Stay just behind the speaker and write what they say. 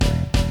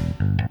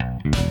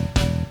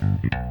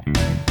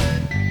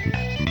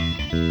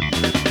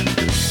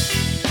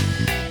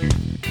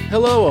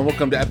Hello and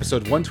welcome to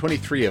episode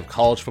 123 of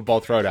College Football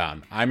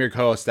Throwdown. I'm your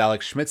co-host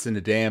Alex Schmitz, and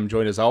today I'm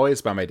joined as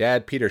always by my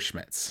dad, Peter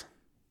Schmitz.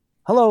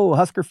 Hello,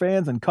 Husker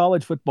fans and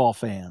college football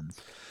fans.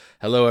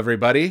 Hello,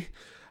 everybody.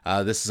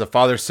 This is a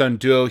father-son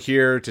duo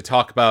here to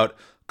talk about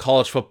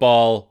college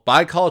football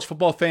by college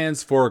football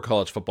fans for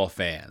college football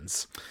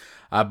fans.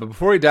 But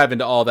before we dive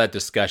into all that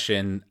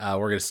discussion,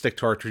 we're going to stick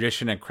to our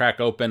tradition and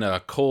crack open a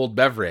cold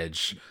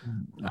beverage.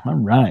 All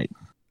right.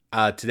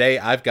 Today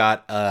I've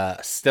got a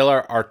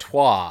Stella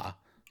Artois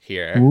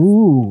here.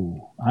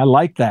 Ooh, I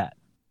like that.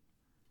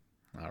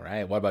 All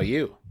right. What about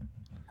you?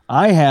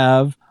 I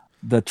have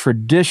the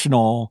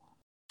traditional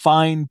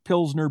fine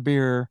Pilsner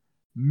beer,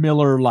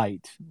 Miller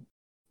Lite.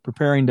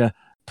 Preparing to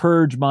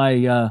purge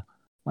my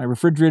my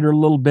refrigerator a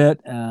little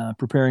bit,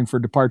 preparing for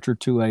departure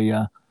to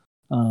a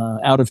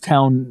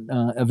out-of-town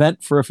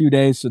event for a few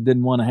days, so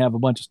didn't want to have a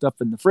bunch of stuff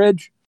in the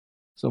fridge.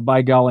 So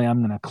by golly, I'm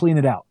going to clean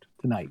it out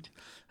tonight.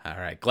 All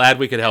right. Glad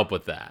we could help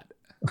with that.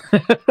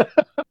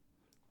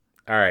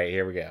 All right,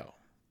 here we go.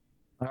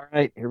 All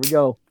right, here we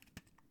go.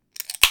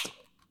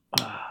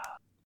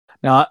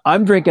 Now,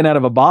 I'm drinking out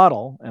of a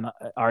bottle, and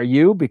are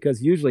you?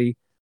 Because usually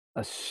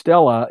a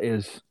Stella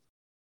is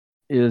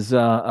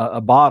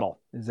a bottle.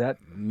 Is that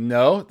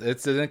no?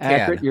 It's in a can.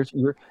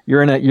 Accurate?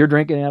 You're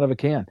drinking out of a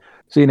can.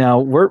 See,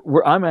 now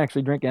I'm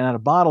actually drinking out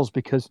of bottles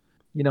because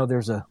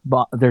there's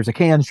a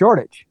can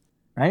shortage,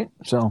 right?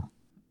 So,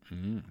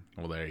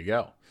 well, there you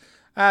go.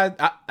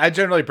 I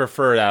generally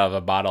prefer it out of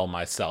a bottle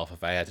myself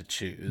if I had to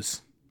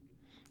choose.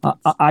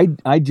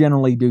 I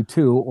generally do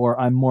too, or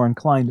I'm more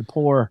inclined to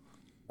pour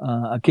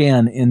a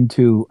can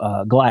into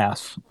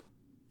glass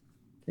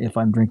if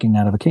I'm drinking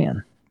out of a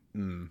can.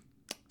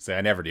 See,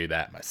 I never do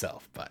that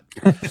myself, but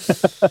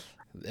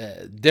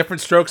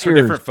different strokes for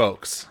different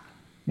folks.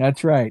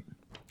 That's right.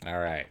 All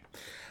right.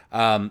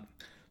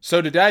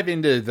 So to dive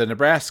into the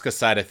Nebraska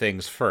side of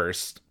things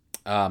first,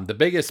 the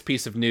biggest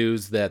piece of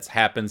news that's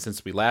happened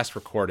since we last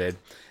recorded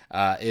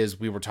is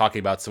we were talking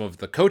about some of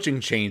the coaching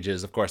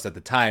changes, of course, at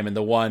the time. And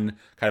the one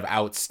kind of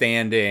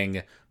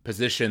outstanding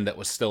position that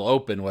was still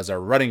open was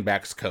our running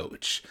backs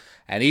coach.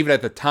 And even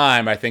at the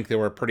time, I think there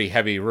were pretty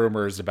heavy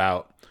rumors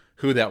about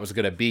who that was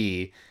going to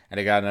be. And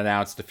it got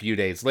announced a few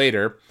days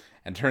later.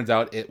 And turns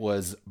out it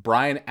was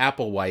Brian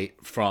Applewhite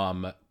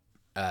from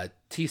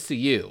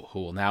TCU, who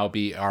will now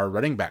be our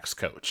running backs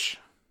coach.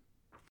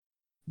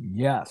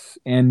 Yes.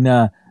 And,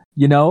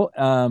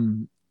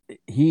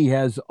 he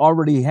has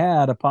already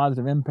had a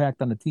positive impact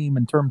on the team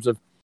in terms of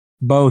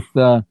both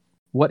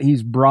what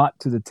he's brought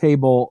to the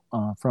table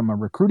from a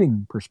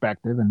recruiting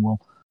perspective, and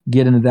we'll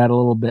get into that a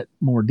little bit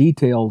more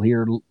detail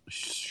here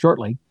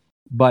shortly.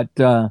 But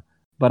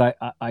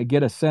I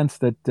get a sense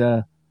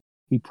that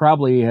he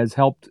probably has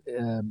helped,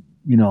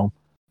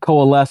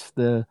 coalesce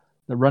the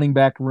running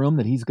back room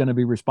that he's going to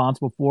be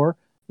responsible for,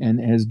 and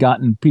has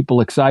gotten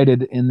people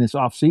excited in this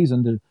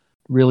offseason to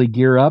really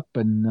gear up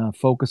and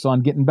focus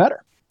on getting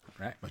better.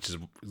 Right, which is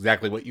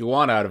exactly what you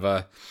want out of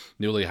a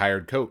newly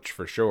hired coach,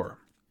 for sure.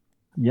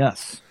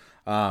 Yes.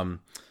 So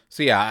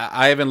yeah,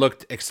 I haven't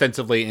looked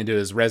extensively into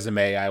his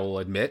resume, I will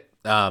admit.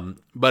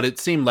 But it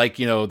seemed like,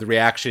 the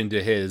reaction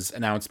to his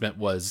announcement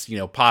was,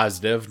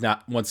 positive.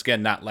 Not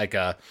like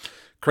a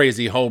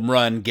crazy home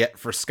run get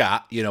for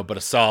Scott, but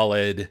a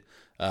solid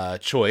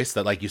choice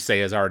that, like you say,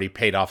 has already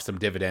paid off some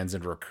dividends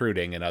in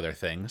recruiting and other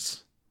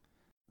things.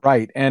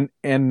 Right. And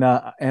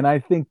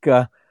I think,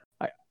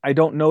 I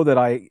don't know that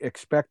I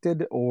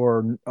expected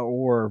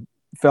or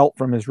felt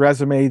from his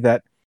resume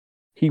that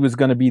he was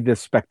going to be this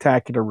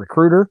spectacular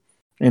recruiter,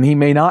 and he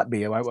may not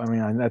be. I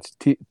mean, that's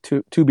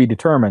to be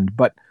determined.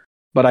 But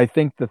I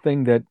think the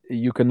thing that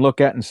you can look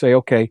at and say,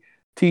 okay,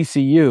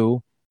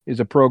 TCU is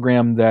a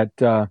program that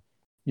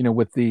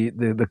with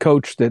the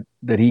coach that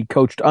he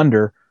coached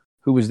under,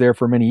 who was there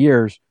for many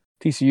years,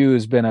 TCU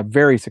has been a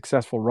very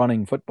successful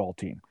running football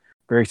team,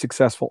 very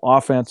successful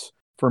offense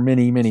for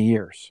many, many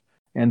years.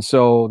 And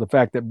so the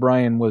fact that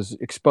Brian was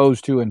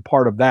exposed to and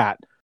part of that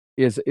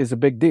is a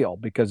big deal,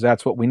 because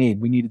that's what we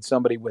need. We needed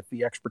somebody with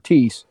the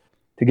expertise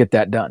to get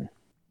that done.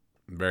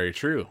 Very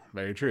true.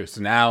 Very true. So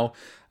now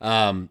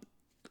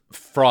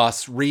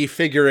Frost's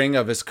refiguring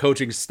of his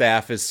coaching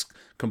staff is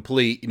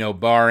complete,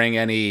 barring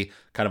any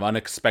kind of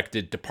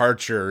unexpected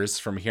departures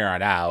from here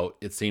on out.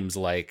 It seems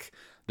like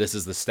this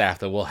is the staff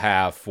that we'll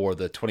have for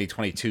the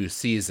 2022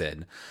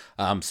 season.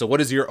 So what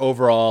is your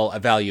overall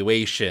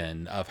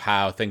evaluation of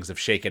how things have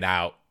shaken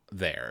out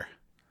there?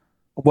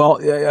 Well,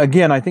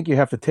 again, I think you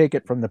have to take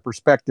it from the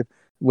perspective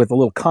with a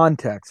little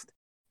context.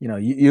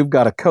 You've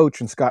got a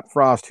coach in Scott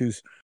Frost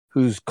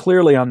who's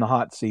clearly on the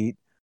hot seat,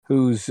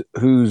 who's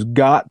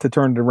got to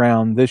turn it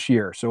around this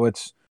year. So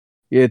it's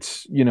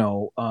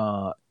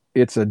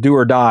a do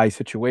or die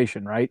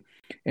situation, right?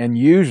 And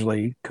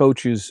usually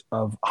coaches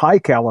of high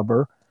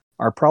caliber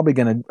are probably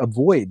going to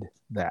avoid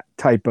that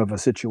type of a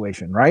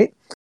situation, right?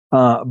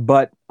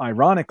 But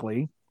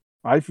ironically,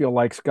 I feel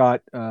like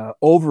Scott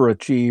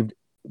overachieved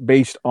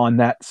based on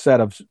that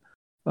set of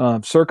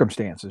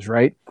circumstances,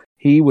 right?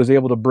 he was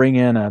able to bring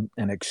in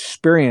an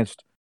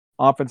experienced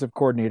offensive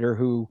coordinator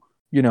who,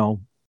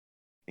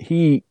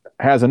 he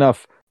has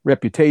enough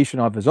reputation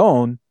of his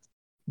own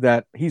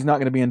that he's not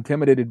going to be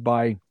intimidated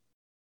by,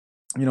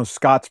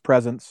 Scott's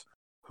presence,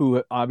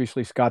 who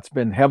obviously Scott's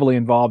been heavily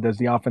involved as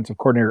the offensive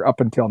coordinator up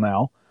until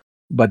now.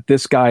 But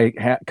this guy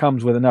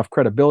comes with enough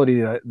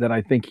credibility that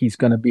I think he's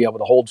going to be able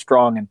to hold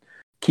strong and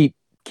keep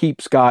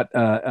Scott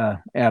at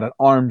an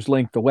arm's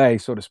length away,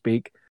 so to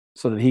speak,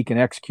 so that he can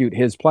execute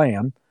his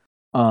plan,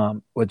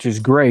 which is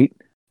great.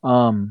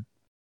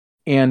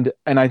 And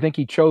I think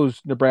he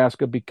chose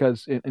Nebraska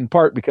because, in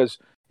part, because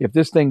if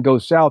this thing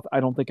goes south, I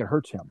don't think it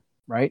hurts him,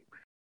 right?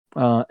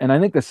 And I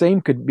think the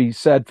same could be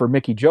said for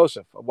Mickey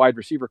Joseph, a wide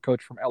receiver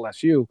coach from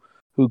LSU,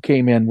 who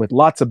came in with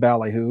lots of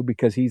ballyhoo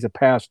because he's a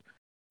past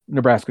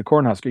Nebraska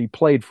Cornhusker. He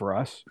played for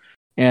us,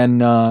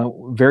 and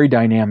very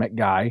dynamic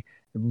guy,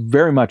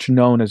 very much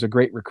known as a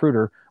great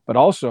recruiter, but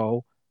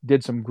also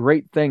did some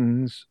great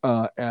things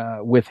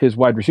with his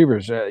wide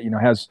receivers.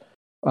 Has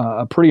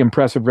a pretty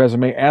impressive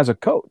resume as a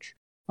coach,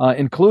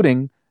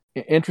 including,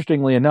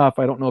 interestingly enough,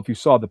 I don't know if you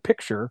saw the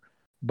picture,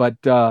 but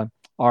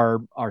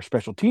our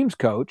special teams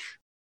coach,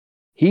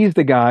 he's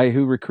the guy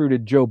who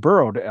recruited Joe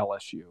Burrow to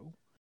LSU,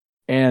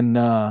 and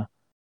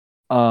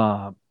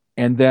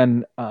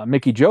then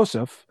Mickey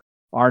Joseph,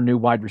 our new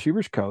wide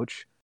receivers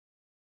coach,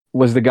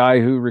 was the guy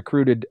who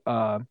recruited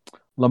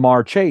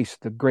Lamar Chase,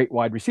 the great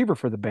wide receiver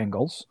for the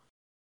Bengals.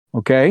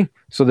 Okay,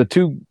 so the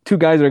two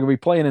guys that are going to be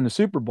playing in the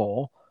Super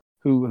Bowl,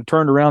 who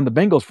turned around the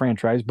Bengals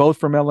franchise, both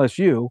from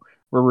LSU,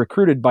 were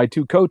recruited by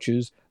two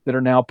coaches that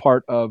are now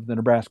part of the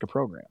Nebraska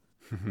program.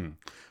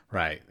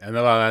 Right. And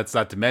that's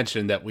not to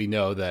mention that we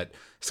know that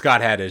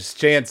Scott had his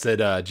chance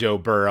at Joe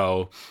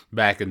Burrow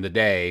back in the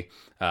day,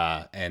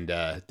 and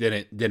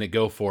didn't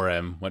go for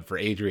him, went for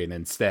Adrian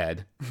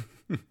instead.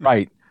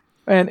 Right.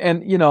 And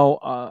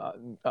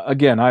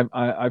again,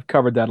 I've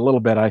covered that a little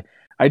bit.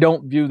 I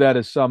don't view that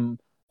as some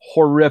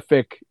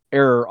horrific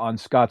error on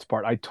Scott's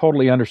part. I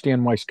totally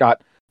understand why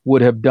Scott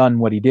would have done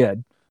what he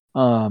did.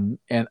 And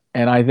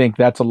I think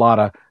that's a lot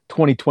of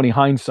 2020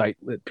 hindsight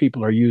that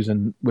people are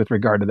using with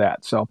regard to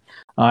that. So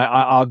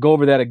I'll go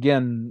over that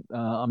again,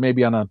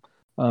 maybe on a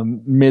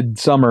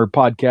midsummer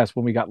podcast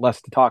when we got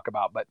less to talk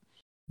about.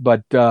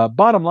 But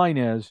bottom line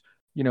is,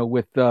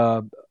 with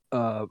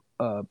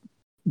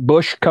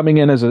Bush coming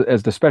in as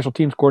the special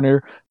teams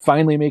coordinator,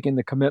 finally making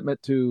the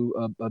commitment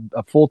to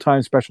a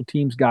full-time special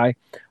teams guy,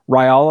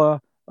 Raiola,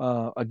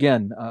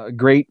 again, a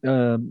great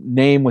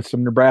name with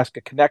some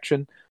Nebraska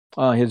connection.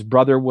 His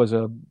brother was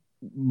a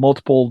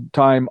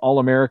multiple-time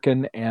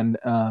All-American and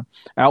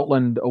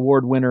Outland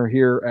Award winner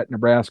here at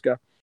Nebraska,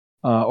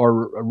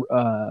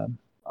 I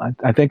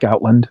think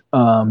Outland,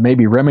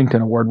 maybe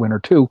Remington Award winner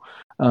too.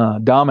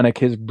 Dominic,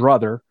 his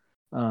brother,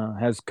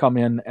 has come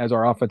in as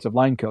our offensive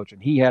line coach,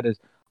 and he had his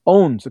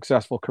own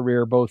successful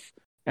career both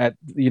at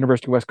the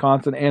University of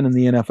Wisconsin and in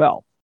the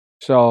NFL.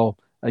 So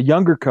a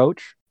younger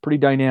coach, pretty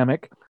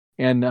dynamic,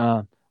 and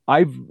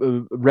I've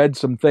read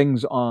some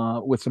things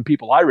with some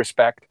people I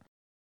respect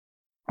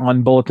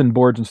on bulletin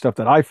boards and stuff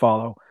that I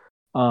follow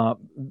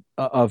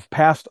of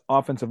past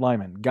offensive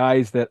linemen,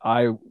 guys that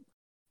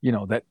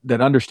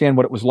that understand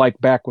what it was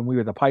like back when we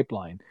were the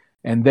pipeline,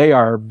 and they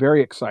are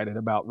very excited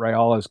about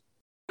Raiola's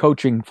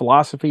coaching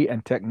philosophy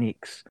and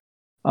techniques.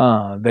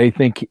 They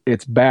think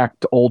it's back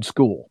to old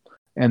school,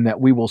 and that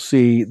we will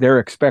see. They're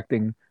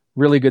expecting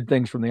really good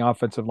things from the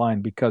offensive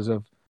line because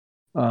of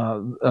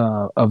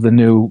the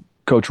new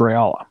coach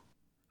Raiola.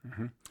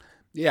 Mm-hmm.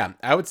 Yeah,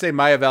 I would say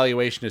my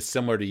evaluation is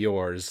similar to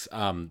yours.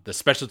 The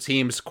special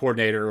teams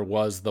coordinator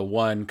was the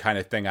one kind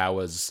of thing I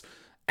was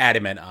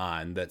adamant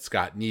on that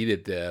Scott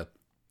needed to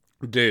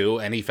do,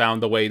 and he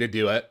found the way to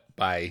do it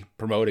by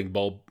promoting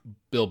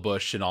Bill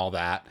Bush and all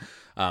that.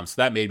 So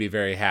that made me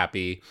very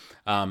happy.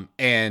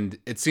 And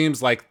it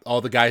seems like all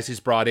the guys he's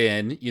brought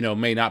in,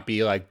 may not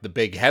be like the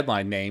big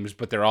headline names,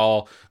 but they're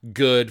all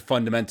good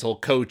fundamental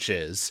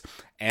coaches.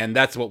 And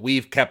that's what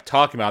we've kept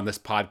talking about on this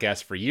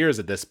podcast for years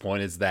at this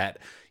point, is that,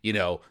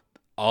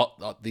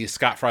 all these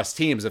Scott Frost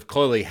teams have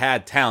clearly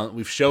had talent.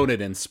 We've shown it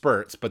in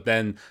spurts, but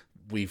then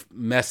we've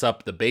mess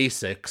up the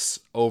basics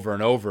over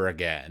and over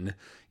again.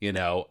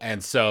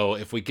 And so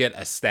if we get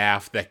a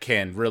staff that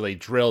can really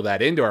drill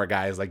that into our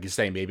guys, like you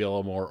say, maybe a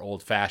little more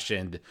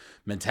old-fashioned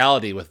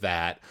mentality with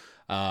that,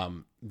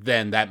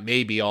 then that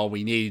may be all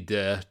we need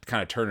to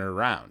kind of turn it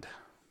around.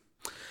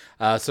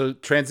 So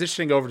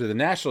transitioning over to the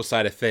national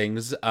side of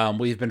things,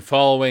 we've been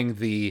following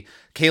the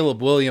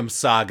Caleb Williams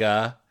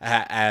saga,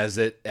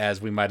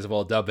 as we might as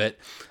well dub it,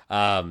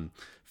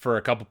 for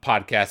a couple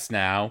podcasts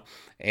now.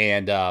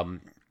 And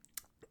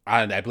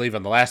I believe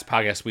on the last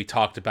podcast we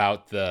talked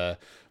about the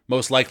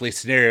most likely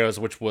scenarios,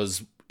 which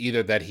was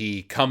either that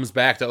he comes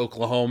back to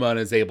Oklahoma and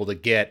is able to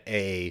get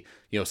a,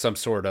 some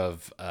sort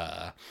of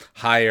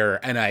higher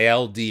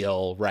NIL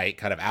deal, right,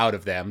 kind of out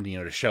of them,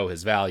 to show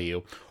his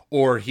value,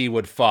 or he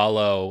would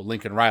follow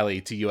Lincoln Riley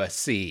to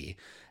USC.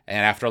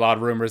 And after a lot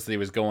of rumors that he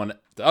was going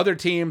to other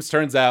teams,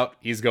 turns out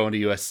he's going to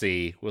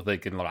USC with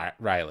Lincoln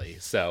Riley.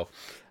 So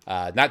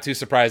Not too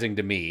surprising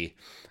to me.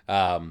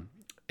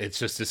 It's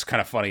just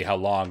kind of funny how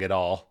long it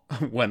all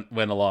went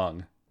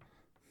along.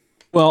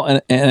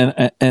 Well,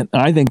 and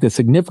I think the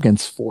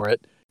significance for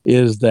it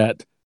is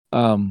that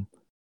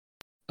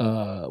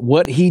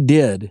what he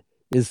did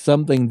is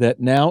something that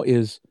now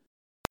is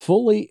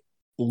fully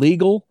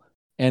legal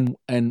and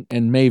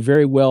may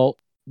very well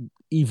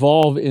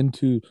evolve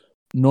into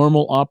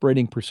normal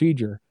operating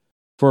procedure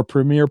for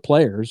premier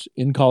players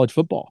in college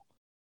football.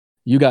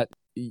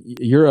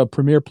 You're a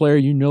premier player,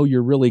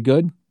 you're really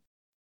good,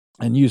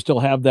 and you still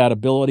have that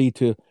ability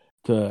to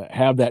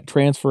have that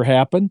transfer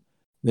happen.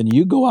 Then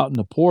you go out in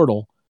the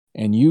portal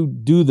and you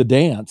do the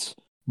dance,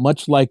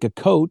 much like a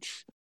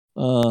coach,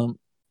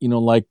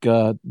 like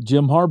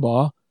Jim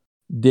Harbaugh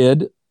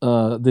did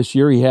this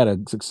year. He had a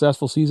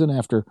successful season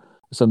after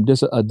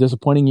a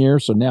disappointing year,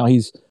 so now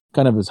he's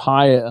kind of as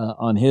high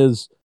on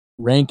his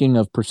ranking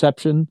of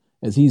perception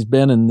as he's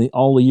been in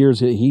all the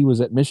years he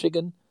was at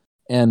Michigan.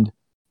 And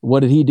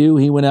what did he do?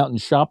 He went out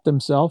and shopped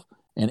himself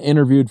and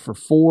interviewed for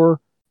 4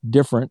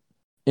 different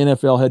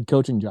NFL head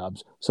coaching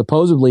jobs.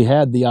 Supposedly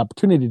had the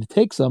opportunity to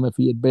take some if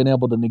he had been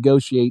able to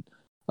negotiate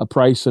a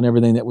price and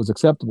everything that was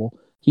acceptable.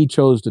 He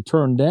chose to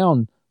turn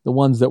down the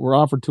ones that were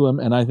offered to him,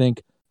 and I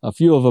think a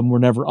few of them were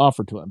never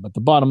offered to him. But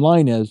the bottom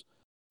line is,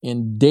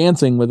 in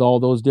dancing with all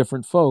those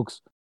different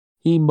folks,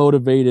 he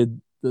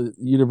motivated the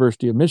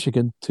University of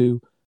Michigan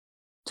to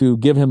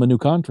give him a new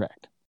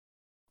contract.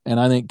 And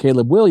I think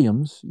Caleb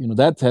Williams,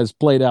 that has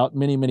played out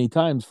many, many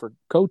times for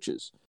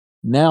coaches.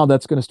 Now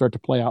that's going to start to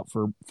play out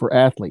for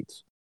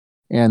athletes.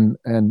 And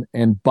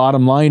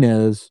bottom line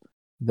is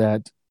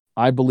that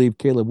I believe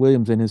Caleb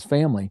Williams and his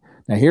family.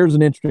 Now here's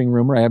an interesting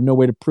rumor. I have no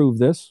way to prove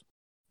this,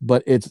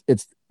 but it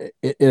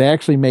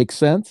actually makes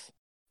sense.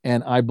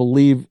 And I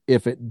believe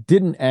if it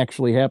didn't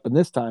actually happen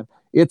this time,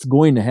 it's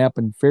going to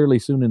happen fairly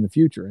soon in the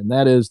future. And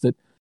that is that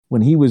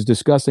when he was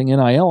discussing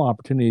NIL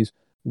opportunities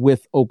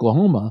with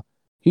Oklahoma,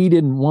 he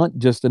didn't want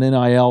just an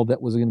NIL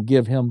that was going to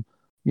give him,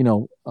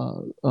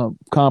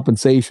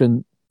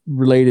 compensation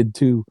related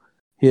to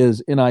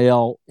his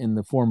NIL in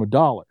the form of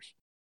dollars.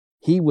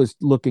 He was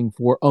looking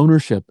for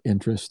ownership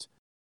interest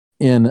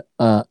in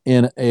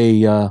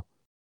a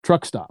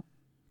truck stop.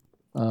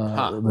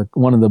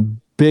 One of the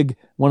big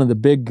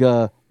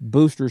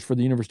boosters for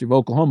the University of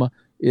Oklahoma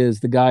is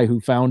the guy who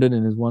founded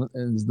and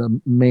is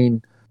the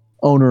main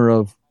owner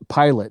of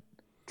Pilot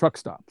truck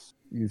stops.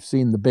 You've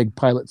seen the big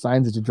Pilot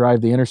signs as you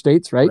drive the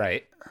interstates,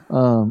 right?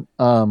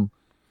 Right.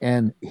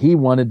 And he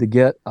wanted to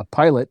get a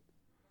Pilot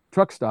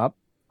truck stop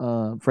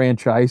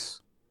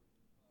franchise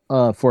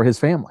for his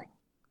family,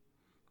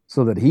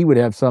 so that he would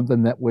have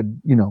something that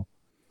would,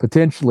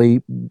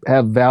 potentially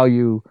have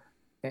value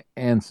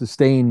and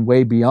sustain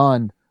way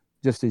beyond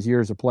just his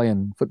years of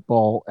playing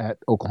football at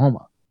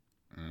Oklahoma.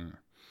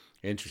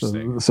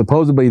 Interesting. So,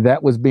 supposedly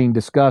that was being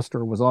discussed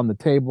or was on the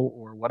table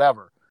or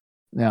whatever.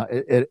 Now,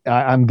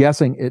 I'm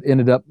guessing it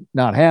ended up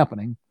not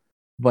happening,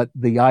 but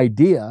the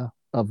idea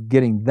of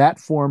getting that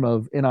form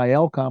of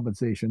NIL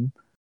compensation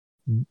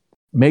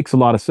makes a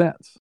lot of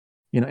sense,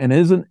 and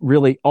isn't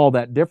really all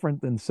that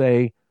different than,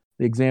 say,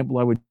 the example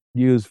I would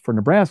use for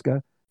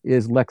Nebraska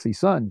is Lexi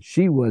Sun.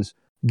 She was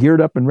geared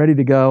up and ready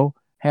to go,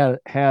 had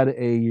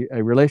a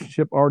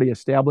relationship already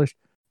established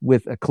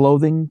with a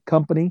clothing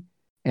company,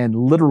 and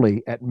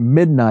literally at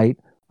midnight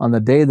on the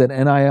day that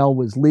NIL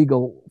was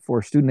legal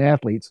for student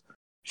athletes,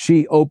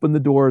 she opened the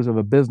doors of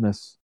a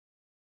business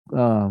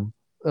for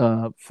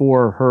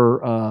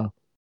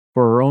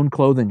her own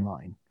clothing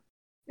line,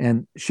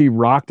 and she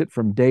rocked it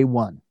from day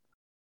one.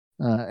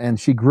 And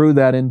she grew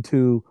that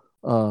into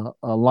a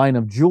line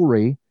of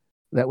jewelry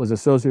that was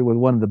associated with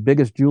one of the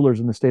biggest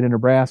jewelers in the state of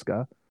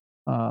Nebraska,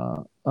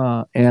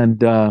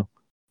 and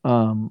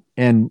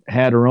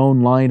had her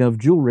own line of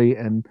jewelry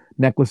and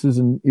necklaces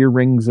and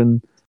earrings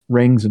and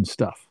rings and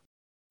stuff.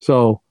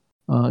 So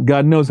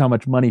God knows how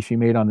much money she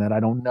made on that. I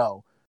don't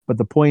know. But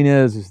the point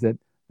is that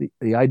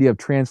the idea of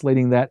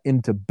translating that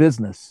into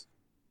business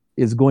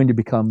is going to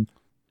become,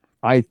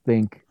 I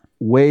think,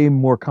 way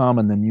more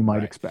common than you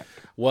might expect.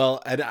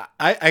 Well, and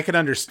I can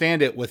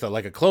understand it with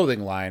a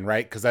clothing line,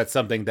 right? Because that's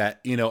something that,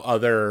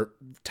 other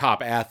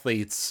top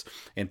athletes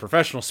in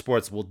professional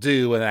sports will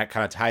do. And that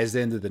kind of ties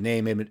into the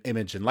name,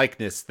 image, and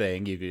likeness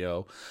thing,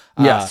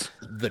 Yes.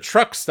 The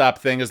truck stop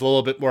thing is a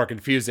little bit more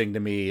confusing to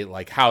me,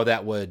 like how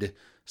that would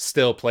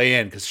still play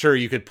in. Because sure,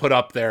 you could put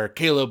up there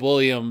Caleb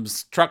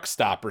Williams truck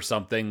stop or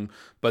something,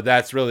 but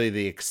that's really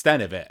the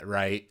extent of it,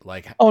 right?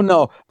 Like, oh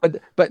no,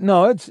 but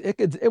no,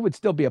 it would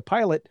still be a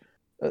Pilot.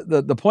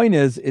 The point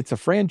is, it's a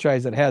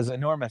franchise that has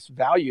enormous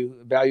value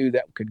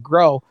that could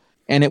grow,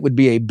 and it would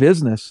be a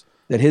business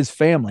that his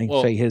family,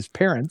 say his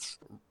parents,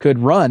 could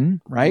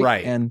run,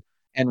 right? And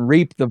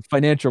reap the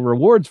financial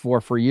rewards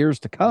for years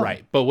to come.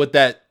 Right.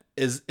 But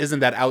isn't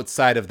that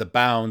outside of the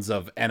bounds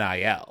of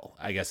NIL?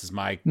 I guess is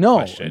my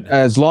question.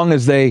 As long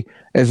as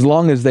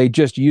they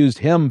just used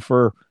him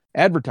for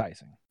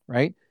advertising,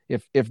 right?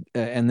 If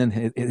and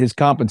then his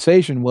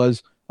compensation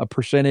was a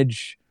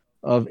percentage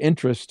of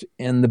interest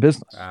in the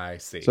business. I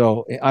see.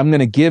 So I'm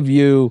going to give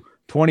you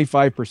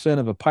 25%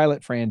 of a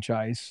pilot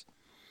franchise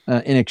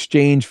in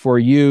exchange for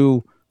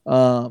you,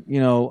 coming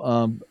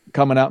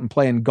out and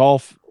playing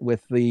golf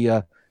with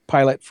the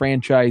pilot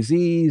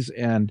franchisees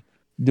and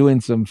doing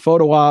some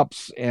photo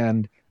ops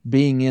and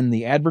being in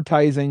the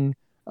advertising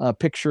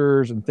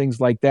pictures and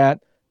things like that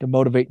to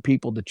motivate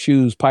people to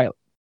choose pilot.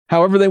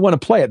 However they want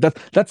to play it.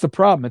 That's the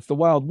problem. It's the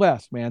Wild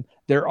West, man.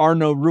 There are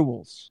no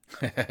rules.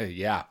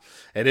 Yeah,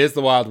 it is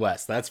the Wild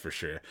West. That's for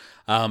sure.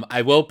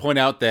 I will point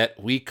out that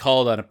we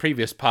called on a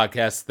previous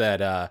podcast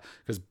that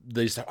because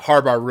these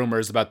Harbaugh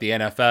rumors about the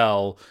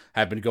NFL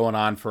have been going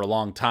on for a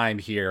long time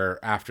here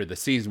after the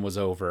season was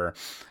over.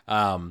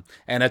 And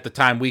at the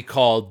time we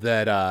called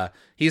that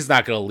he's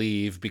not going to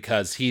leave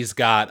because he's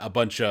got a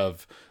bunch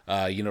of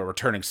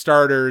returning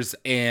starters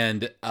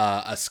and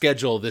a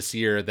schedule this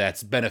year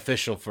that's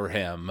beneficial for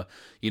him,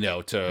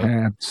 to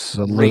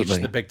Absolutely reach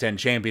the Big Ten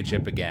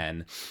championship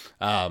again.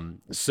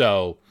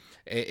 So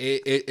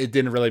it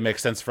didn't really make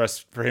sense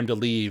for him to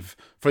leave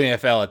for the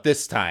NFL at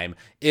this time.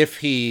 If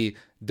he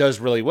does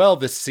really well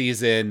this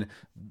season,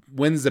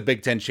 wins the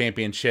Big Ten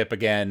championship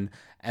again,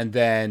 and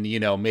then,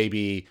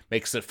 maybe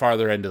makes it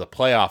farther into the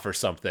playoff or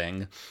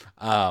something,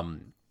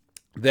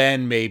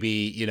 then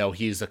maybe,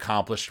 he's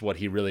accomplished what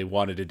he really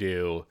wanted to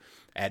do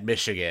at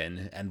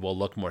Michigan and will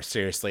look more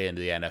seriously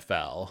into the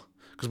NFL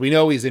because we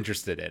know he's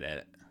interested in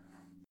it.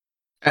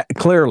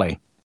 Clearly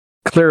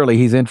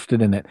he's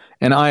interested in it.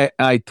 And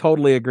I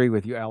totally agree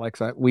with you,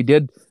 Alex. We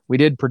did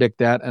predict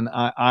that. And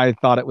I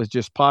thought it was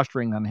just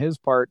posturing on his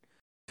part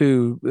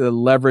to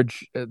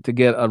leverage to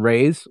get a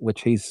raise,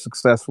 which he's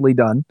successfully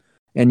done.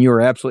 And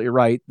you're absolutely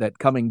right that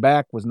coming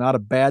back was not a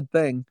bad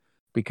thing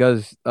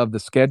because of the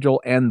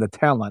schedule and the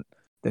talent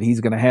that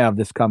he's going to have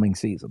this coming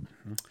season.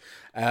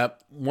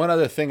 One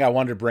other thing I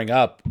wanted to bring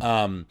up,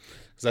 because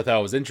I thought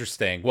it was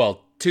interesting.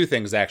 Well, two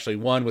things, actually.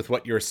 One, with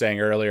what you were saying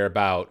earlier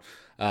about,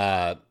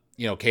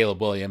 Caleb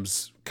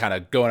Williams kind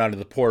of going onto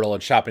the portal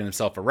and shopping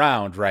himself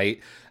around, right?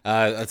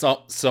 That's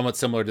all somewhat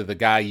similar to the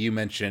guy you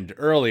mentioned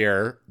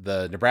earlier,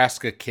 the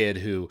Nebraska kid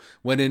who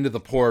went into the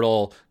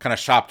portal, kind of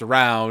shopped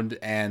around,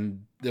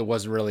 and there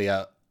wasn't really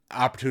a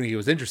opportunity he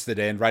was interested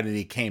in, right? And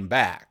he came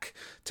back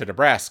to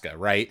Nebraska,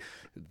 right?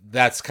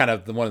 That's kind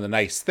of one of the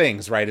nice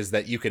things, right? Is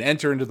that you can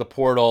enter into the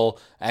portal,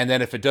 and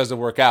then if it doesn't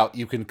work out,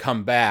 you can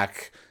come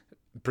back,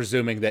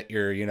 presuming that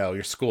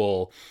your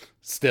school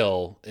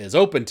still is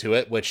open to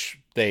it, which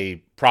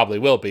they probably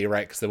will be,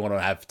 right? Because they won't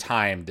have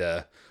time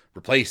to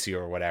replace you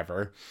or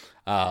whatever.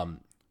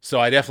 So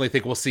I definitely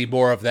think we'll see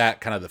more of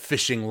that kind of the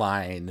fishing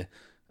line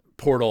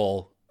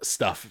portal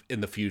stuff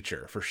in the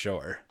future for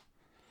sure.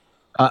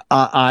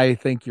 I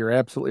think you're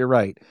absolutely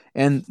right.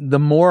 And the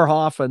more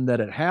often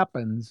that it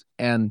happens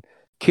and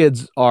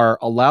kids are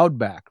allowed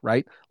back,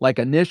 right? Like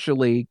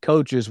initially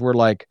coaches were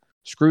like,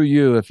 screw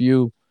you. If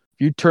you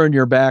turn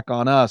your back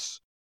on us,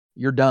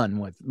 you're done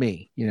with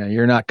me.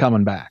 You're not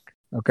coming back.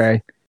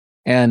 Okay.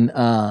 And,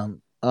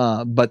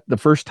 but the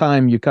first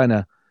time you kind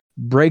of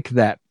break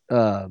that,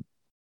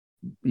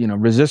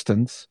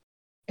 resistance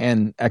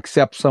and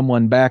accept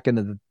someone back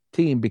into the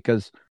team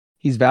because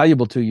he's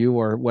valuable to you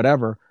or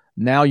whatever,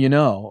 now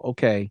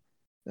okay,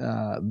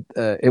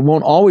 it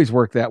won't always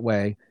work that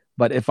way,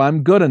 but if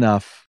I'm good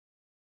enough,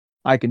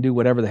 I can do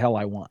whatever the hell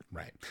I want.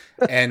 Right.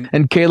 And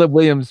and Caleb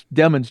Williams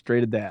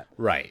demonstrated that.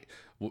 Right.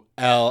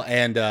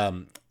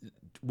 And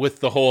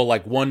with the whole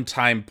like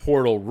one-time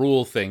portal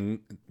rule thing,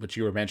 which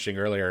you were mentioning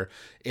earlier,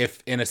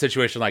 if in a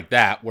situation like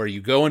that where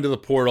you go into the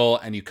portal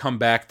and you come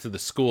back to the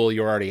school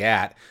you're already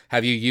at,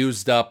 have you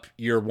used up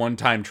your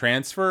one-time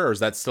transfer, or is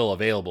that still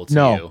available to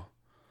you?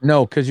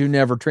 No, because you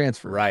never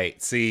transfer. Right.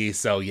 See,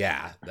 so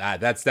yeah,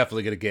 that's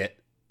definitely going to get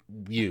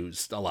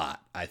used a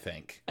lot, I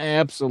think.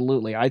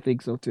 Absolutely. I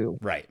think so too.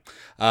 Right.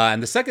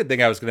 And the second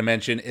thing I was going to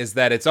mention is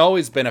that it's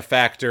always been a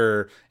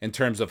factor in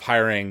terms of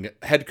hiring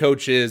head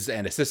coaches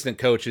and assistant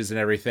coaches and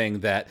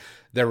everything, that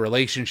their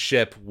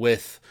relationship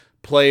with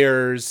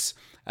players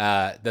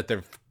that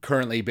they've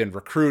currently been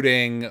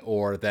recruiting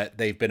or that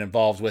they've been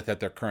involved with at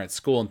their current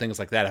school and things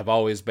like that have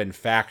always been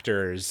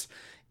factors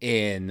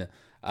in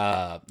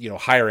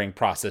hiring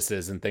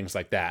processes and things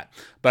like that.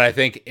 But I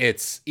think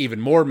it's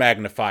even more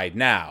magnified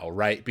now,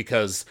 right?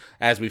 Because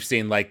as we've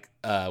seen, like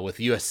with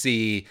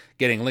USC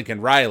getting Lincoln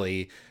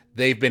Riley,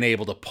 they've been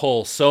able to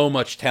pull so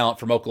much talent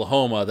from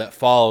Oklahoma that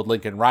followed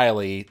Lincoln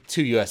Riley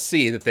to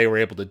USC that they were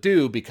able to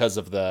do because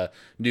of the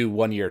new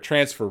one-year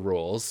transfer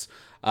rules,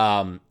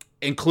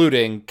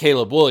 including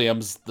Caleb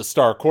Williams, the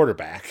star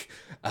quarterback,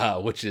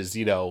 which is,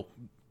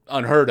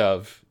 unheard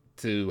of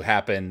to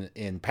happen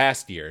in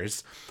past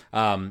years.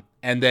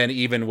 And then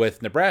even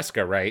with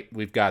Nebraska, right,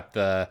 we've got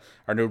our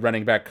new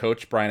running back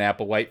coach, Brian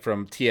Applewhite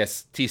from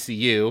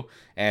TCU,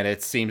 and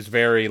it seems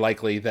very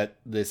likely that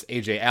this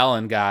A.J.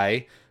 Allen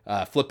guy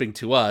flipping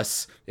to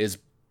us is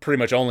pretty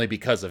much only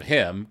because of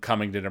him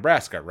coming to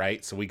Nebraska,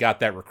 right? So we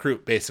got that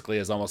recruit basically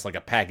as almost like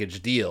a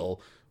package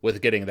deal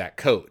with getting that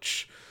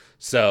coach.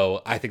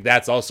 So I think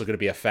that's also going to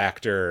be a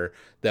factor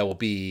that will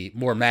be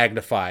more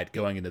magnified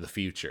going into the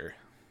future.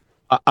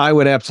 I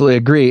would absolutely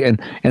agree. And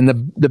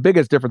the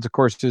biggest difference, of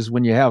course, is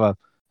when you have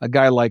a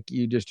guy like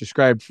you just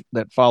described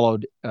that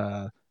followed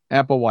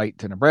Applewhite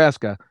to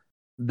Nebraska,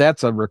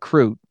 that's a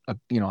recruit, a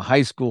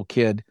high school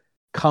kid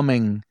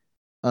coming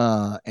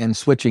and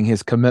switching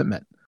his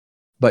commitment.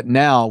 But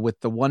now with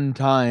the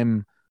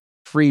one-time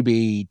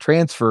freebie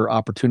transfer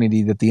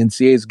opportunity that the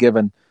NCAA has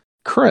given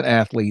current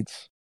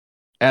athletes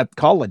at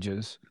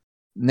colleges,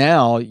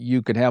 now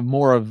you could have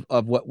more of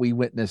what we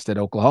witnessed at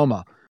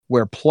Oklahoma,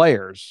 where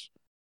players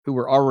who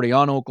were already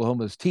on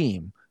Oklahoma's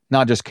team,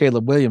 not just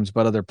Caleb Williams,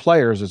 but other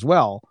players as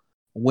well,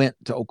 went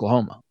to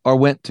Oklahoma or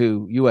went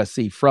to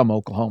USC from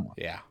Oklahoma.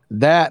 Yeah.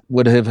 That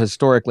would have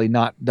historically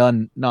not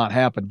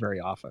happened very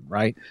often,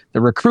 right?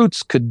 The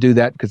recruits could do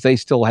that because they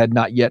still had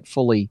not yet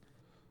fully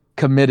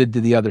committed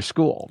to the other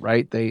school,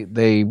 right? They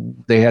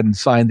hadn't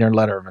signed their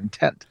letter of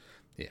intent.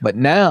 Yeah. But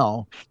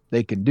now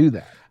they can do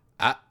that.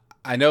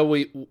 I know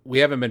we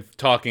haven't been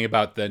talking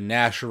about the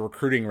national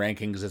recruiting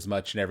rankings as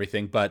much and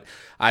everything, but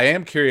I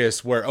am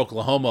curious where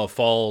Oklahoma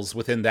falls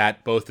within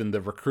that, both in the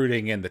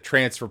recruiting and the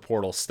transfer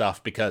portal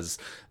stuff, because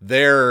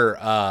their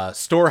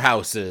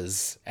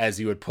storehouses, as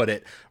you would put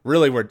it,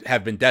 really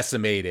have been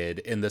decimated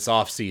in this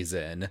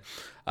offseason.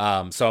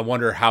 So I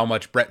wonder how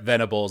much Brent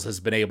Venables has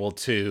been able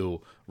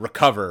to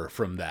recover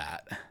from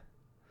that.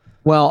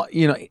 Well,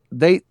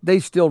 they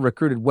still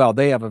recruited well.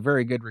 They have a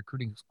very good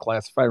recruiting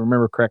class. If I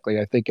remember correctly,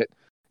 I think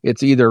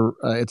it's either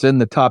it's in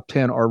the top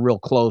 10 or real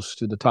close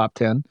to the top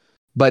 10,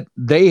 but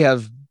they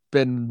have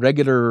been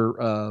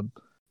regular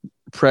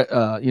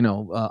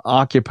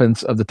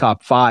occupants of the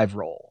top 5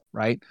 role,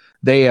 right?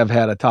 They have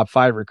had a top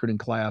 5 recruiting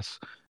class.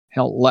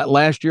 Hell,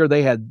 last year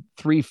they had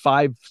 3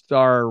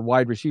 5-star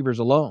wide receivers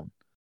alone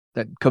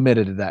that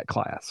committed to that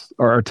class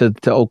or to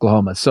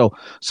Oklahoma. So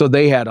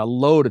they had a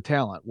load of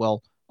talent.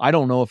 Well, I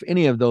don't know if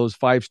any of those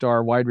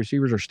 5-star wide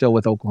receivers are still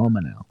with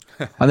Oklahoma now.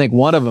 I think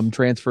one of them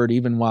transferred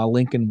even while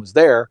Lincoln was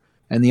there,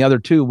 and the other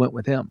 2 went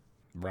with him.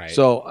 Right.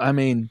 So I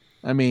mean,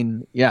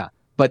 yeah.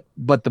 But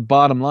the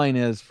bottom line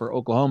is for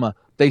Oklahoma,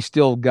 they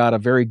still got a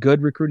very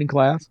good recruiting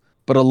class,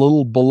 but a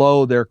little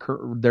below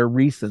their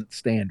recent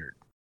standard,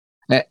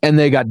 and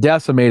they got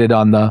decimated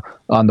on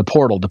the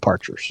portal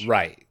departures.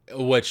 Right.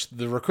 Which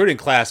the recruiting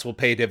class will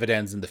pay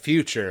dividends in the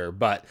future,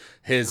 but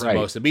his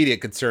most immediate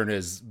concern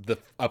is the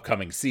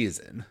upcoming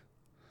season.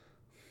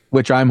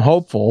 Which I'm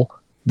hopeful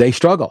they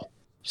struggle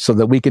so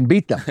that we can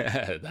beat them.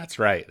 That's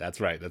right. That's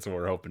what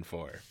we're hoping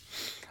for.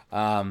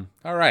 All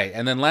right.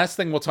 And then last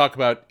thing we'll talk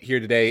about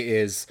here today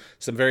is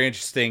some very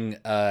interesting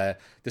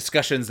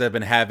discussions that have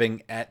been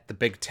having at the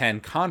Big Ten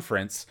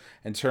Conference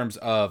in terms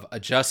of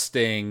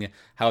adjusting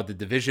how the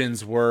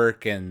divisions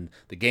work and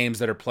the games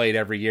that are played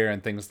every year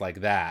and things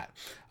like that.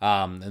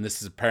 And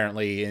this is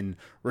apparently in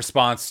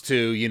response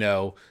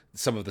to,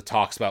 some of the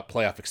talks about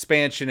playoff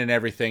expansion and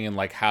everything, and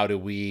like how do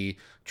we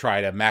try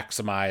to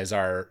maximize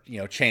our,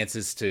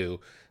 chances to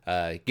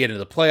get into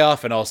the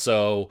playoff, and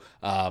also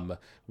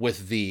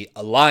with the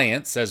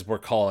alliance, as we're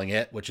calling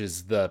it, which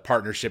is the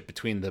partnership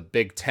between the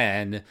Big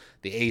Ten,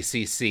 the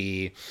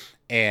ACC,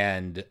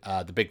 and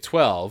the Big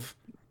 12.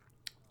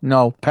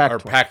 No, Pac-12. Or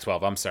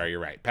Pac-12. I'm sorry,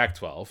 you're right.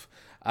 Pac-12.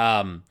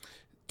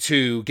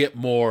 To get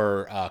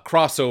more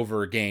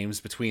crossover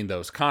games between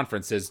those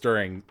conferences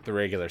during the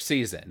regular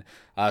season.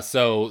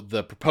 So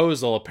the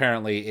proposal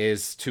apparently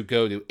is to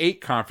go to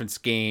 8 conference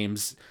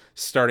games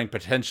starting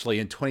potentially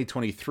in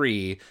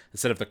 2023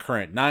 instead of the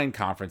current 9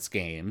 conference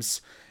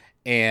games.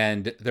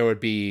 And there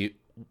would be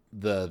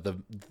the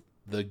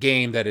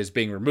game that is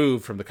being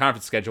removed from the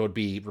conference schedule would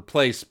be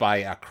replaced by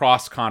a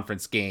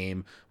cross-conference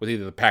game with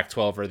either the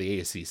Pac-12 or the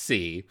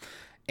ACC.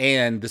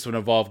 And this would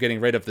involve getting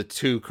rid of the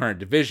 2 current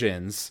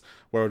divisions,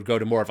 where it would go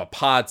to more of a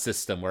pod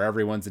system where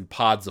everyone's in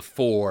pods of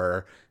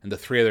 4, and the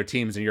 3 other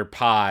teams in your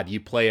pod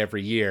you play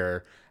every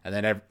year, and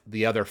then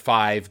the other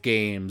 5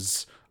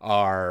 games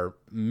are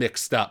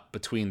mixed up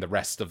between the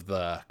rest of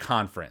the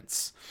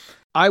conference.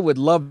 I would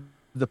love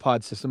the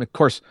pod system. Of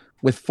course,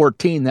 with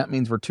 14, that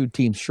means we're 2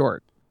 teams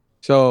short.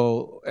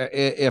 So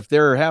if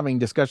they're having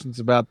discussions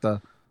about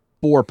the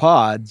 4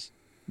 pods,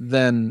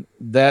 then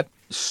that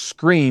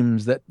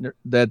screams that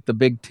the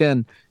Big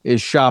Ten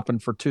is shopping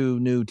for 2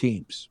 new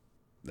teams.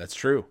 That's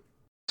true.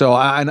 So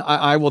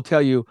I will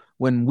tell you,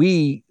 when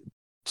we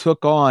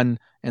took on,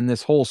 and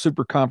this whole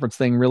super conference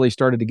thing really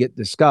started to get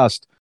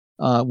discussed,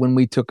 when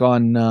we took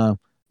on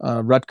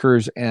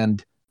Rutgers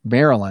and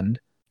Maryland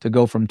to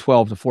go from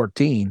 12 to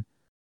 14,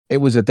 it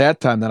was at that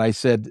time that I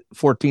said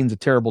 14 is a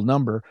terrible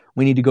number.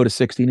 We need to go to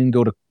 16 and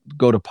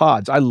go to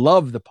pods. I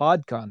love the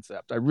pod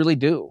concept. I really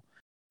do.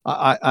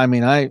 I'm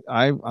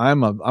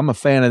a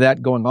fan of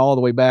that, going all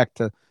the way back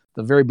to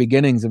the very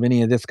beginnings of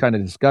any of this kind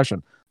of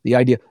discussion. The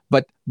idea,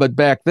 but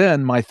back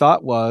then my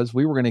thought was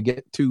we were going to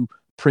get 2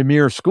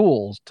 premier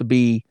schools to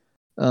be,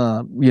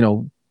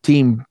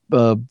 team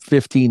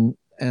 15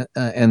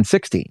 and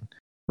 16,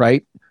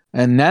 right?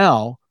 And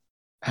now,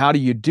 how do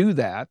you do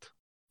that?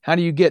 How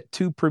do you get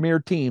 2 premier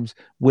teams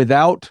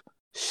without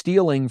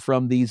stealing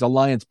from these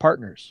alliance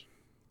partners?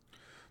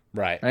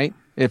 Right.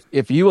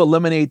 If you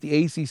eliminate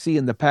the ACC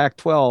and the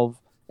Pac-12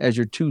 as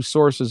your 2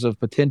 sources of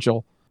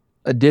potential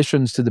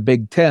additions to the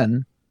Big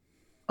Ten,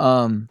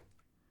 um,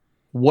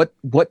 what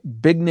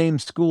big name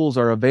schools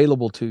are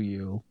available to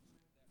you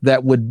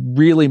that would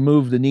really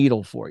move the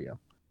needle for you.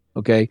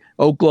 Okay,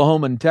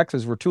 Oklahoma and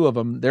Texas were two of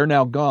them. They're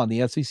now gone.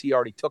 The SEC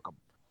already took them,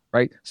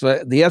 right?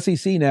 So the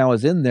SEC now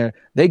is in there.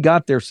 They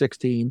got their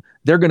 16.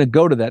 They're going to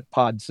go to that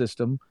pod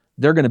system.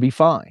 They're going to be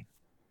fine.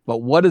 But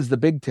what does the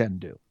Big Ten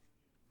do?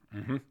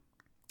 Mm-hmm.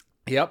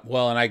 Yep.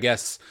 Well, and I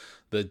guess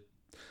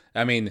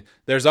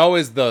there's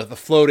always the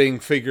floating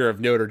figure of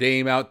Notre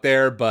Dame out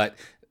there, but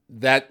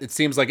that it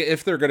seems like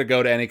if they're going to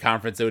go to any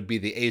conference, it would be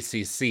the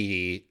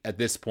ACC at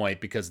this point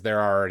because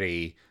they're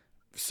already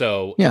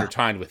so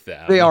intertwined with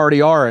them. They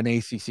already are an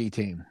ACC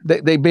team.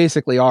 They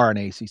basically are an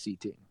ACC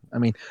team. I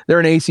mean,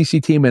 they're an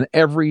ACC team in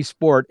every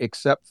sport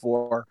except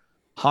for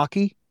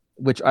hockey,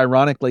 which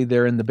ironically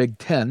they're in the Big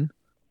Ten,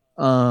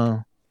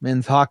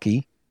 men's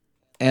hockey,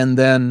 and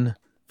then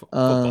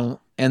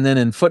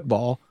in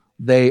football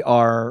they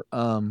are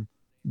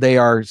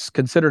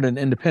considered an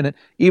independent,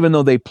 even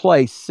though they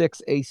play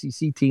 6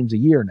 ACC teams a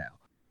year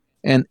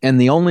now. And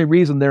the only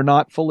reason they're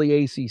not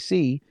fully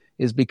ACC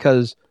is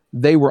because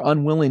they were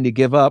unwilling to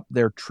give up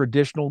their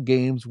traditional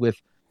games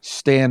with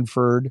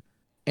Stanford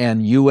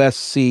and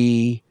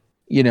USC,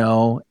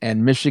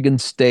 and Michigan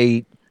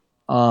State,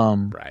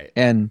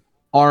 and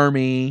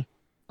Army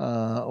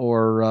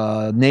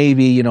or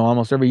Navy.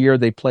 Almost every year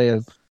they play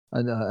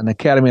an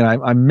academy,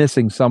 and I'm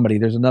missing somebody.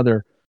 There's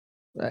another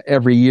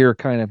every year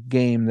kind of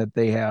game that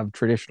they have,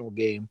 traditional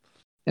game,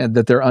 and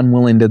that they're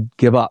unwilling to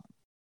give up.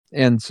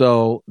 And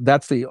so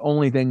that's the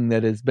only thing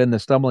that has been the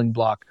stumbling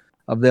block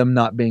of them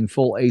not being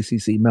full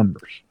ACC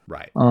members.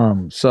 Right.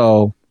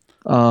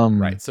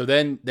 Right. So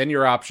then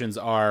your options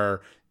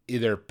are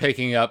either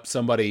picking up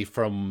somebody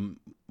from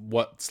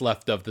what's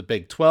left of the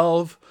Big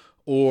 12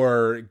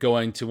 or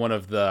going to one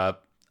of the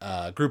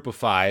group of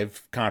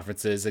 5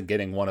 conferences and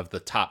getting one of the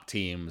top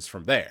teams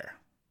from there.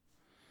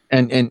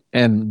 And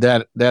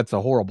that's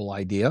a horrible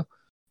idea,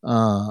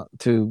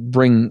 to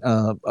bring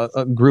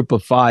a group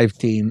of 5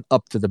 team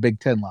up to the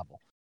Big Ten level.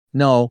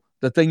 No,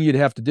 the thing you'd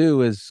have to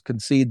do is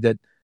concede that,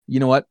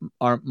 you know what,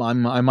 I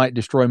might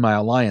destroy my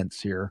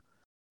alliance here,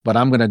 but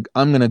I'm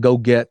gonna go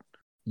get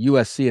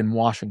USC and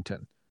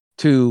Washington,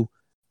 two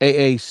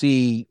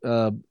AAC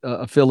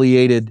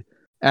affiliated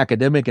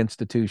academic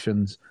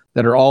institutions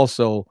that are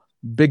also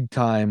big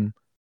time,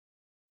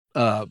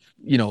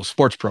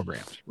 sports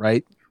programs,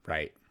 right?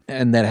 Right.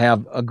 And that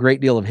have a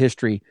great deal of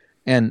history,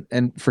 and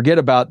forget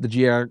about the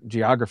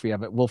geography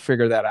of it. We'll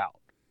figure that out,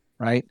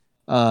 right?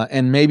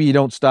 And maybe you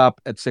don't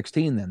stop at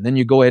 16 then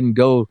you go ahead and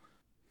go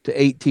to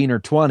 18 or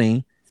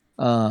 20,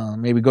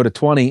 maybe go to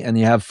 20, and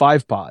you have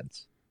 5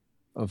 pods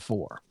of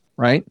 4,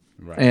 right?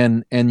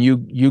 And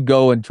you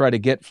go and try to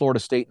get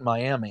Florida State and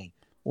Miami,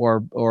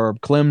 or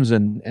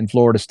Clemson and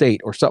Florida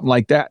State, or something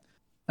like that.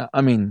 I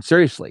mean,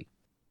 seriously,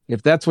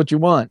 if that's what you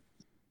want,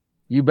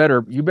 you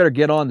better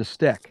get on the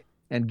stick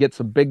and get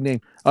some big name.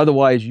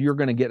 Otherwise, you're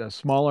going to get a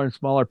smaller and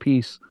smaller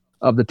piece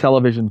of the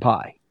television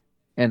pie.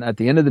 And at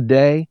the end of the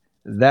day,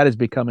 that is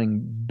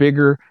becoming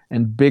bigger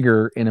and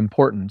bigger in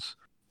importance,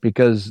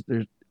 because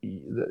there's,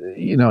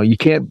 you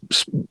can't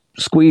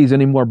squeeze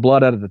any more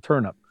blood out of the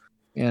turnip.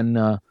 And,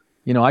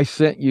 I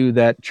sent you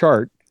that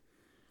chart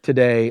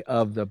today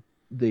of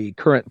the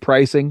current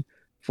pricing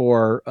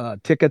for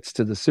tickets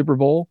to the Super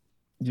Bowl.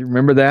 Do you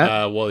remember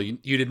that? Well, you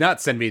did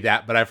not send me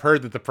that, but I've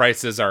heard that the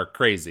prices are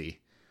crazy.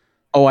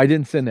 Oh, I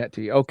didn't send that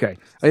to you. Okay.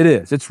 It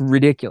is. It's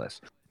ridiculous,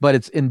 but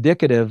it's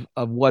indicative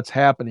of what's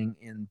happening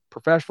in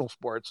professional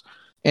sports,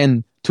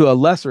 and to a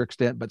lesser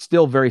extent, but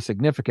still very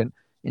significant,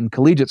 in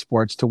collegiate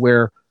sports, to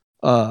where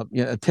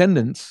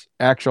attendance,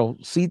 actual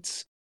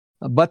seats,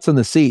 butts in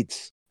the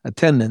seats,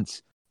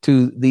 attendance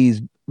to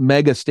these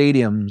mega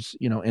stadiums,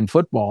 in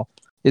football,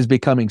 is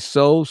becoming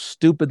so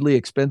stupidly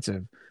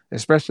expensive,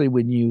 especially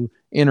when you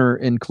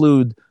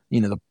include,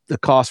 the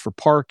cost for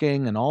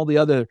parking and all the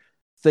other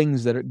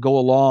things that go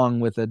along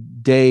with a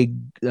day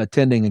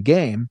attending a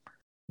game,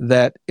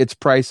 that it's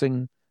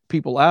pricing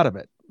people out of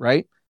it,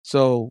 right?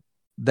 So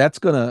that's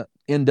going to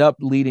end up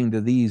leading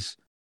to these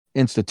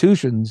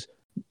institutions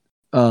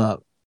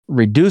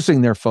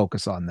reducing their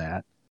focus on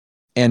that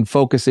and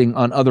focusing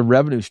on other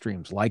revenue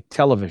streams like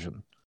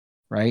television,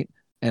 right?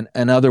 And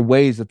other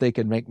ways that they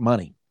can make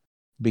money,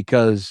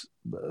 because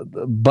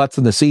the butts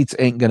in the seats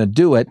ain't going to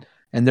do it,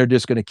 and they're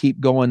just going to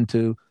keep going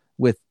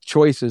with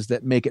choices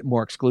that make it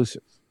more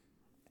exclusive.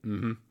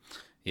 Mm-hmm.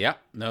 Yeah,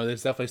 no,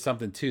 there's definitely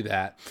something to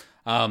that.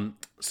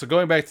 So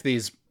going back to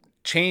these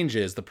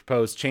changes, the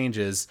proposed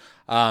changes,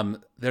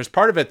 there's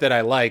part of it that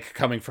I like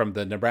coming from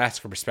the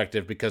Nebraska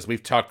perspective, because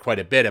we've talked quite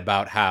a bit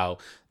about how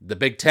the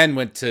Big Ten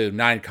went to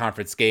 9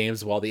 conference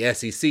games while the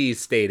SEC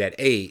stayed at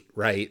 8,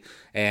 right?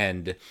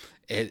 And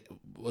it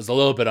was a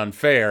little bit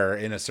unfair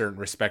in a certain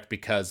respect,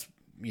 because,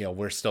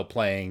 we're still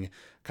playing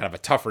kind of a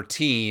tougher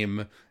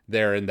team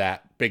there in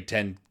that Big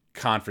Ten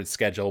conference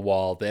schedule,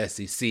 while the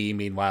SEC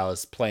meanwhile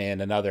is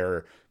playing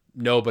another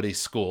nobody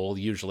school,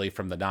 usually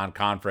from the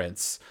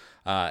non-conference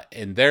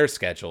in their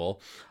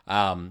schedule.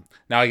 Now,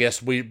 I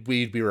guess we'd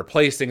be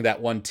replacing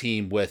that one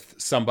team with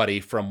somebody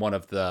from one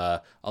of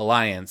the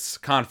alliance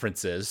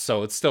conferences, so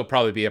it'd still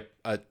probably be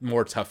a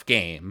more tough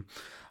game.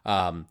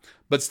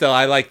 But still,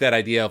 I like that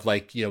idea of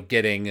like,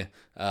 getting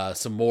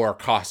some more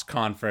cross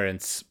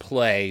conference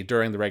play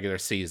during the regular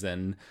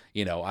season.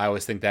 I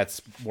always think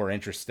that's more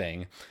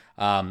interesting.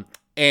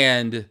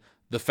 And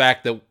the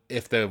fact that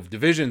if the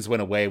divisions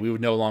went away, we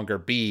would no longer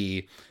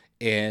be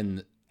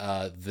in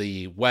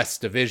the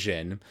West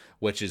Division,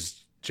 which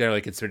is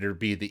generally considered to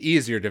be the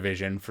easier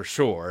division for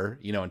sure,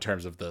 in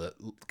terms of the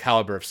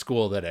caliber of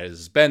school that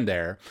has been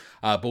there.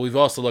 But we've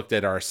also looked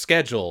at our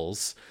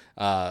schedules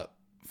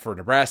for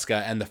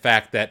Nebraska, and the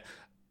fact that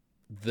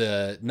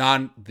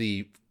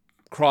the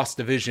cross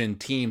division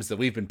teams that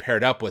we've been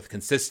paired up with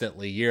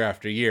consistently year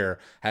after year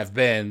have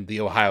been the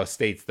Ohio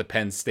States, the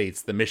Penn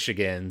States, the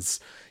Michigans,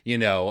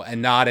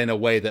 and not in a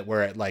way that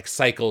where it like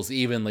cycles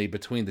evenly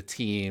between the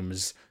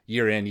teams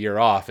year in, year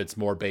off. It's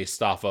more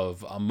based off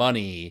of a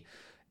money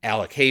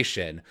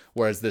allocation,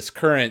 whereas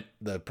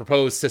the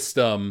proposed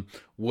system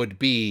would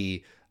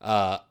be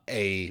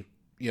a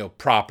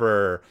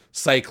proper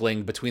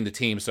cycling between the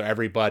teams, so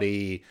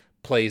everybody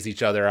plays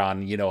each other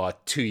on a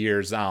 2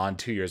 years on,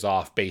 2 years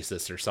off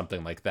basis or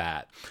something like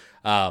that.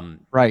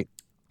 Right.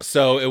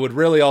 So it would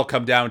really all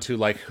come down to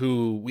like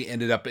who we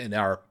ended up in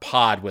our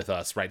pod with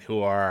us, right?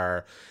 Who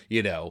are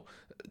our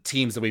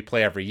teams that we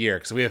play every year.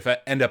 Because we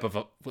end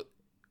up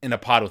in a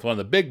pod with one of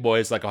the big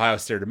boys like Ohio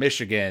State or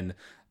Michigan,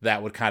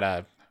 that would kind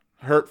of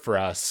hurt for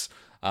us.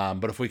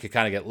 But if we could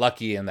kind of get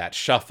lucky in that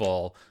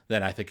shuffle,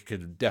 then I think it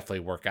could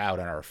definitely work out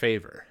in our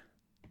favor.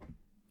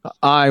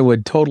 I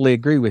would totally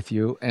agree with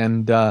you,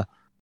 and so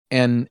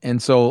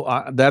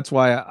that's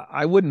why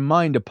I wouldn't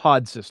mind a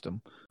pod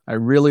system. I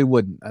really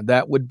wouldn't.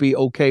 That would be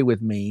okay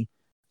with me,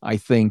 I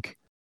think,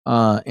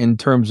 in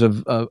terms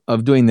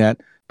of doing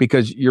that,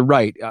 because you're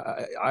right.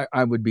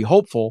 I would be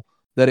hopeful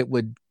that it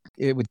would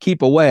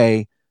keep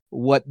away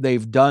what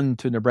they've done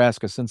to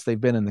Nebraska since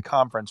they've been in the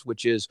conference,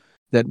 which is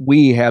that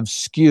we have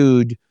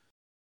skewed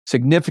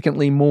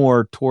significantly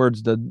more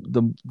towards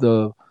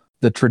the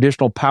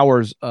traditional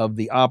powers of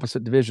the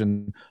opposite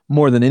division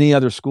more than any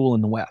other school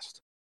in the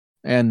West.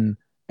 And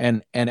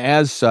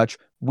as such,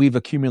 we've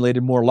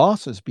accumulated more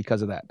losses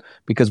because of that,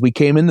 because we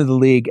came into the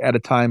league at a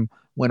time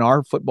when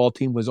our football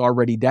team was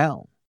already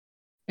down.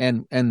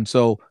 And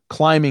so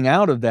climbing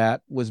out of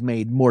that was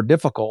made more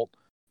difficult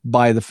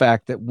by the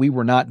fact that we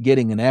were not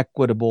getting an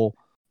equitable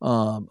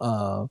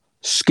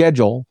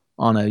schedule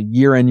on a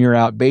year in, year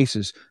out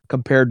basis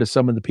compared to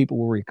some of the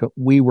people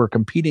we were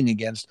competing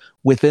against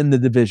within the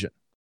division,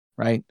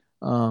 right?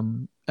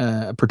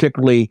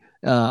 Particularly,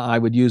 I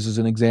would use as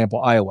an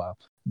example Iowa.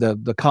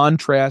 The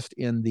contrast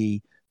in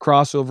the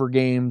crossover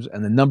games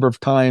and the number of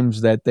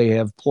times that they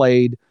have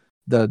played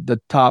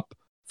the top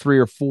 3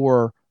 or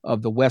 4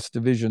 of the West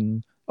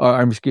Division,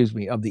 of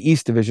the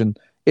East Division,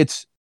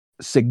 it's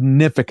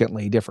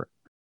significantly different.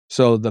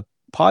 So the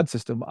pod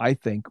system, I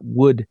think,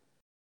 would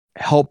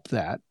help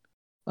that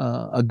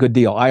a good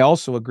deal. I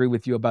also agree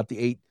with you about the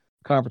 8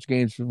 conference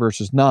games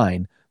versus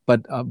 9,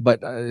 but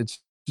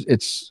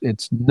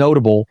it's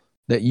notable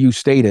that you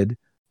stated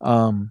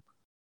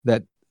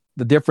that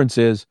the difference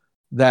is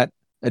that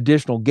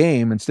additional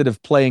game, instead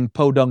of playing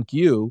Podunk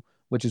U,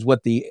 which is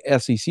what the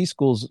SEC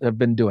schools have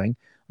been doing.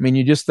 I mean,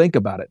 you just think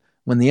about it.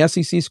 When the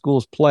SEC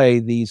schools play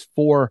these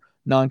 4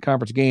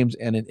 non-conference games,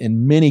 and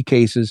in many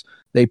cases,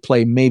 they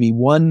play maybe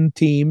one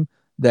team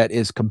that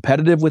is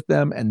competitive with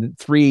them and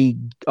 3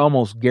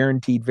 almost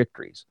guaranteed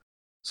victories.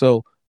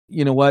 So,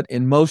 you know what?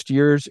 In most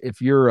years,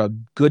 if you're a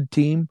good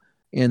team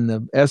in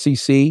the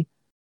SEC,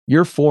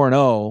 you're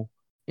 4-0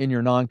 in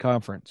your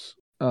non-conference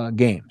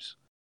games.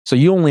 So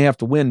you only have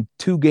to win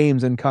 2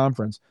 games in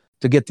conference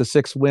to get the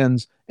 6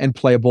 wins and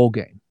play a bowl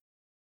game.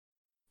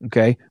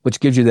 Okay,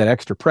 which gives you that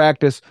extra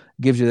practice,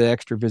 gives you that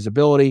extra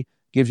visibility,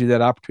 gives you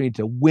that opportunity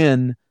to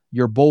win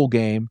your bowl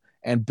game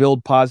and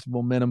build positive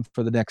momentum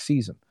for the next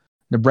season.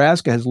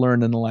 Nebraska has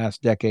learned in the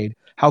last decade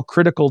how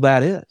critical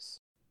that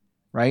is,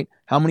 right?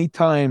 How many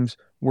times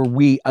were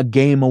we a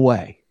game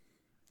away,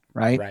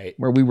 right?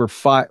 Where we were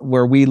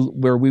where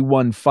we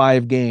won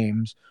 5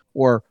 games,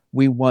 or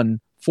we won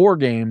 4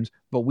 games,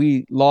 but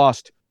we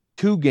lost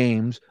 2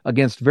 games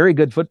against very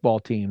good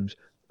football teams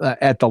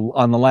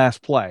on the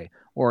last play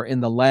or in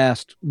the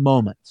last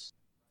moments,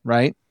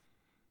 right?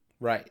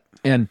 Right.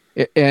 And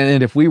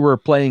if we were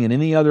playing in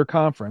any other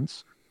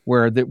conference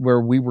where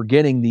we were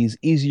getting these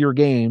easier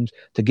games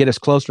to get us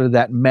closer to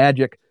that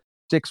magic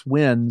 6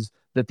 wins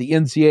that the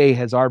NCAA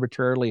has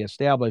arbitrarily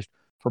established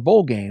for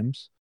bowl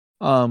games,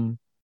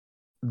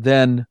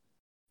 then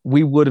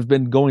we would have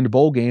been going to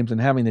bowl games and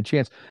having the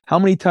chance. How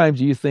many times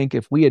do you think,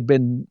 if we had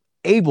been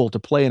able to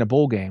play in a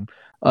bowl game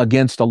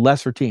against a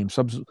lesser team,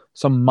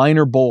 some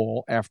minor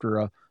bowl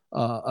after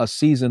a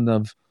season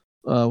of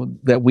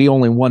that we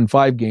only won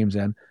 5 games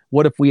in,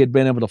 what if we had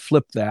been able to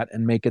flip that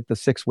and make it the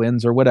 6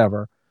 wins or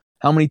whatever?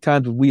 How many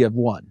times would we have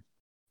won?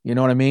 You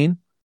know what I mean?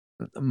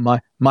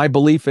 My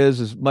belief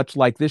is much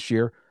like this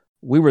year,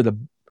 we were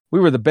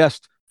the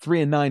best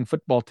 3-9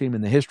 football team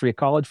in the history of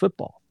college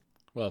football.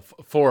 Well,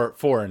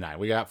 4-9.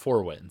 We got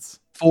 4 wins.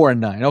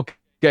 4-9.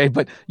 Okay,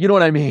 but you know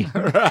what I mean.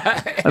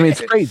 Right. I mean,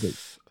 it's crazy.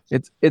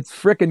 It's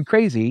freaking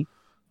crazy.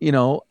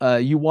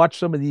 You watch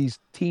some of these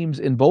teams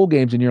in bowl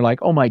games, and you're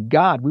like, oh my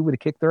God, we would have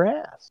kicked their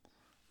ass.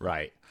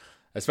 Right.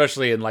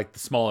 Especially in like the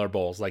smaller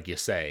bowls, like you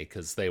say,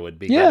 because they would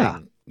be Yeah.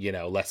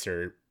 getting,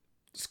 lesser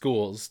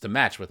schools to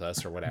match with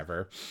us or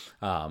whatever.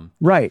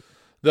 Right.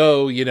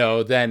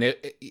 Though, then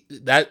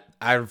that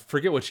I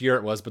forget which year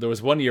it was, but there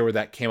was one year where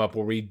that came up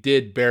where we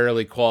did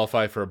barely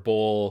qualify for a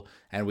bowl,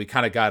 and we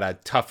kind of got a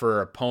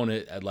tougher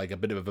opponent at like a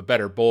bit of a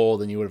better bowl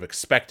than you would have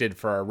expected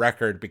for our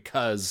record,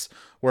 because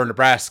we're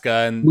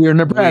Nebraska, and we're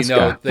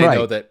Nebraska. They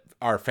know that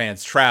our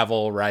fans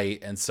travel, right?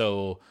 And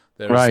so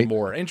there's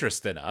more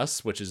interest in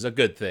us, which is a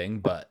good thing,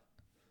 but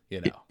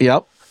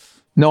Yep.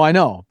 No, I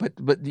know,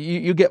 but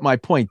you get my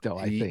point, though.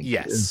 I think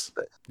yes,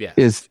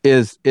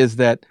 is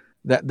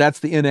that's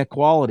the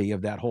inequality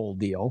of that whole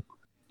deal,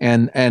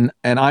 and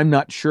I'm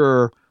not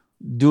sure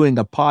doing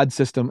a pod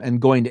system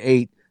and going to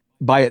 8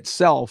 by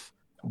itself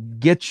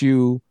gets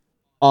you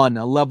on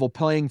a level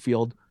playing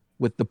field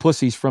with the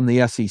pussies from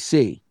the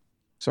SEC.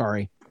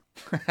 Sorry.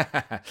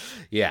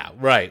 Yeah,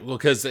 right. Well,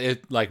 because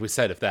like we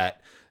said, if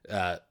that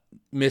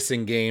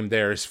missing game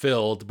there is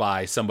filled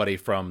by somebody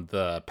from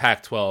the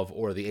Pac-12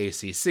 or the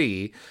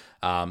ACC,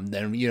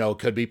 then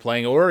could be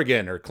playing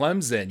Oregon or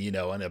Clemson,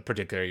 in a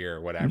particular year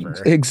or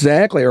whatever.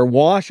 Exactly, or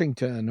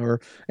Washington,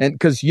 and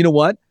because you know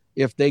what,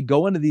 if they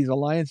go into these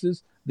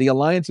alliances, the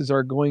alliances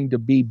are going to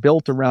be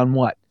built around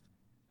what?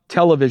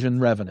 Television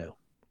revenue,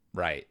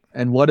 right?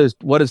 And what does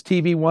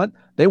TV want?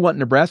 They want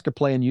Nebraska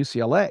playing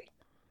UCLA.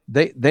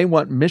 They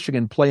want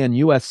Michigan playing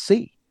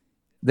USC.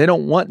 They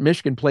don't want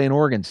Michigan playing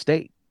Oregon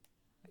State,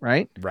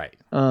 right? Right.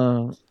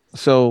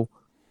 So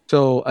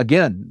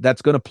again,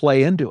 that's going to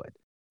play into it.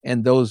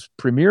 And those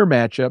premier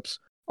matchups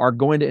are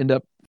going to end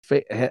up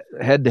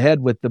head to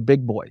head with the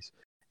big boys.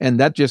 And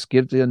that just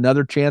gives you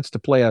another chance to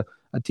play a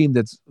team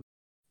that's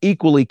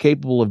equally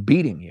capable of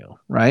beating you,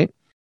 right?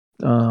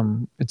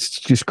 It's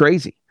just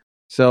crazy.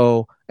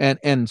 So,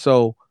 and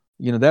so,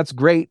 that's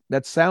great.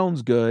 That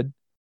sounds good,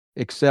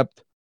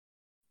 except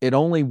it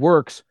only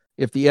works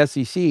if the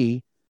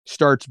SEC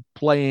starts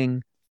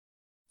playing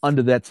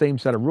under that same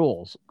set of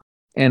rules.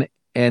 And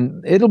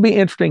it'll be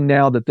interesting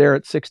now that they're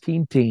at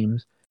 16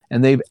 teams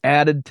and they've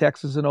added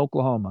Texas and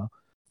Oklahoma,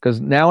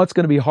 because now it's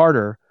going to be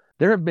harder.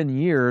 There have been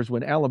years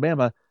when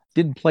Alabama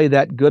didn't play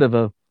that good of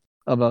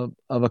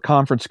a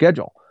conference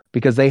schedule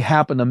because they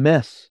happen to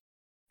miss,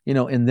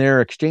 in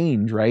their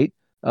exchange, right,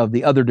 of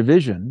the other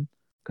division,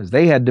 because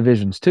they had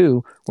divisions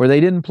too, where they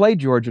didn't play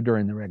Georgia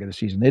during the regular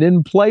season. They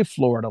didn't play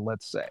Florida,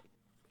 let's say,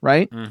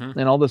 right? Mm-hmm.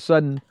 And all of a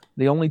sudden,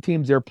 the only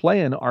teams they're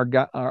playing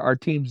are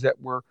teams that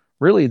were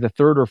really the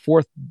third or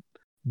fourth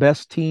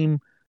best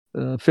team,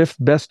 fifth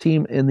best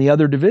team in the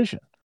other division.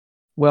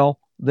 Well,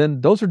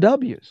 then those are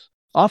W's,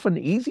 often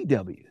easy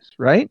W's,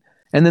 right?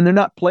 And then they're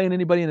not playing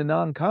anybody in a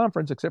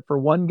non-conference except for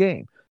one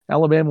game.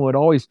 Alabama would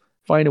always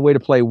find a way to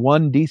play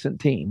one decent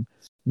team,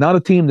 not a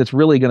team that's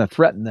really going to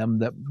threaten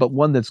them, but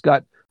one that's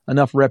got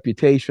enough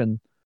reputation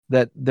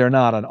that they're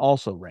not an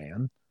also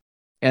ran,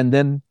 and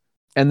then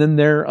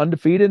they're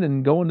undefeated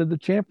and going to the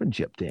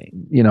championship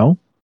game.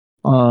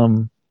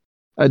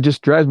 It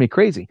just drives me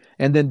crazy.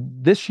 And then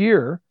this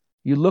year,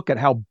 you look at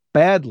how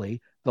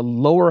badly the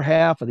lower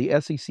half of the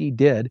SEC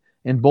did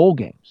in bowl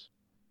games,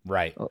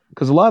 right?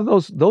 Because a lot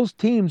of those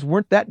teams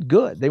weren't that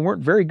good. They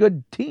weren't very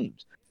good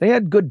teams. They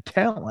had good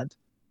talent,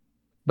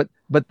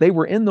 but they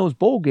were in those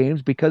bowl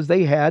games because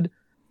they had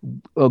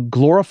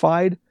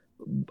glorified,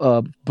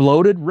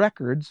 bloated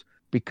records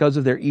because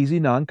of their easy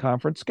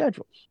non-conference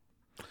schedules.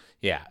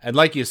 Yeah, and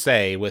like you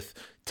say, with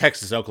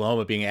Texas,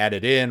 Oklahoma being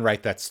added in,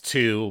 right, that's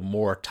 2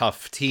 more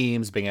tough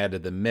teams being added to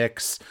the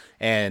mix.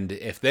 And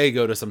if they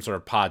go to some sort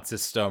of pod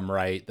system,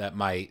 right, that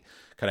might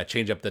kind of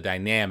change up the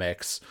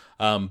dynamics.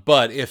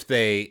 But if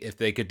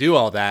they could do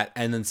all that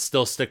and then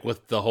still stick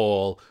with the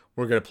whole,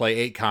 we're going to play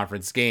 8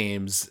 conference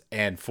games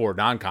and 4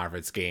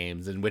 non-conference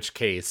games, in which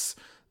case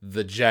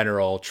the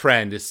general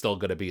trend is still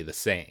going to be the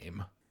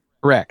same.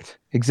 Correct.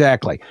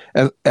 Exactly.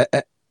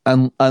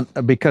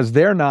 Because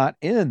they're not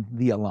in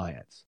the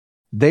alliance.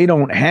 They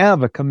don't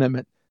have a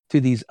commitment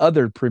to these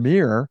other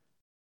premier,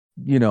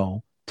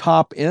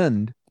 top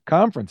end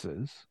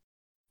conferences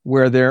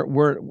where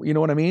you know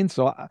what I mean?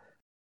 So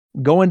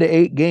going to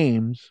 8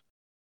 games,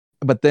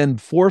 but then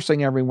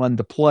forcing everyone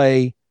to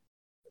play,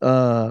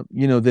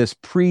 this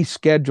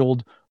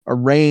pre-scheduled,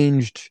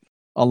 arranged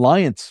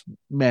alliance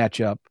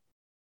matchup.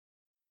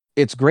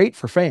 It's great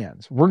for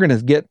fans. We're going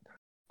to get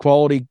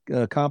quality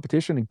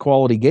competition and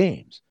quality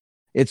games.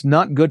 It's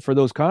not good for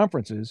those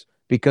conferences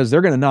because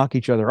they're going to knock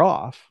each other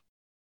off,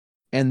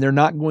 and they're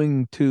not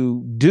going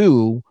to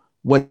do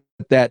what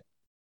that,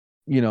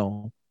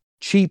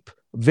 cheap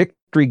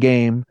victory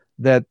game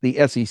that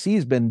the SEC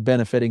has been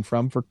benefiting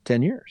from for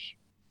 10 years.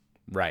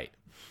 Right.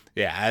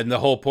 Yeah, and the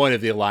whole point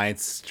of the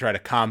alliance is to try to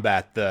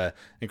combat the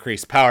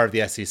increased power of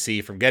the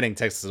SEC from getting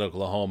Texas and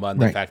Oklahoma,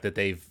 and the Right. fact that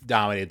they've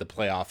dominated the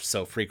playoffs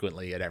so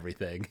frequently and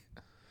everything.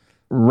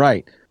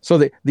 Right. So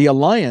the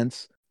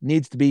alliance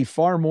needs to be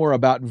far more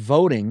about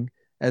voting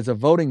as a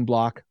voting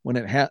block when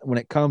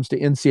it comes to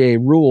NCAA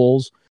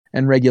rules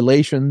and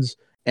regulations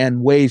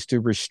and ways to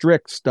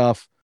restrict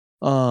stuff,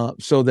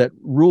 so that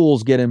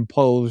rules get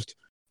imposed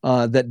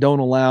that don't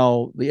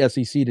allow the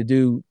SEC to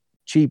do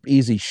cheap,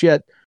 easy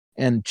shit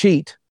and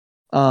cheat,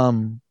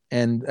 and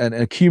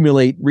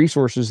accumulate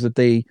resources that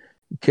they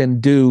can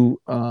do,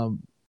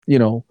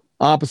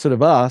 opposite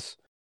of us.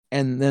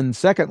 And then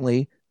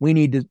secondly, we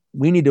need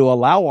to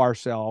allow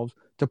ourselves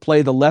to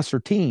play the lesser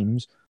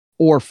teams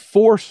or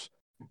force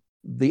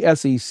the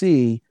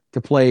SEC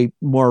to play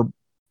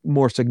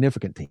more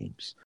significant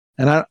teams.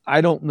 And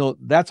I don't know,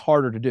 that's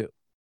harder to do.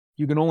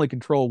 You can only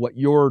control what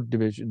your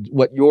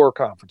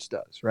conference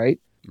does, right?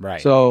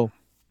 Right. So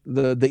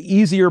the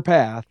easier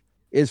path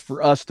is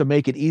for us to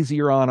make it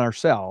easier on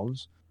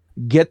ourselves,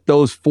 get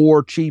those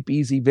 4 cheap,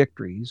 easy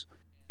victories,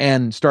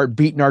 and start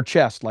beating our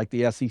chest like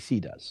the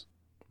SEC does.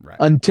 Right.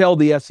 Until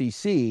the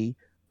SEC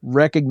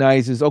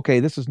recognizes,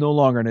 okay, this is no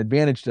longer an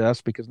advantage to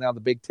us because now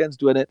the Big Ten's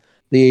doing it,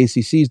 the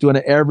ACC's doing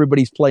it,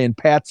 everybody's playing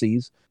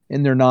patsies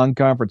in their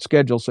non-conference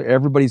schedule, so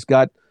everybody's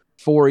got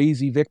 4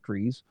 easy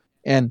victories,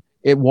 and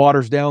it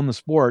waters down the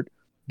sport.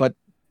 But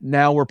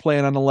now we're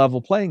playing on a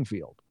level playing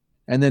field,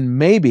 and then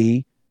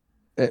maybe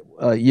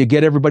you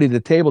get everybody to the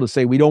table to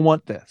say we don't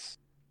want this,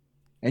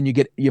 and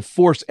you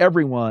force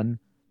everyone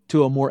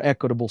to a more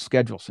equitable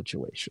schedule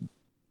situation.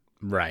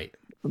 Right.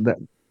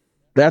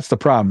 That's the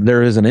problem.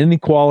 There is an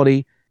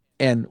inequality,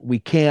 and we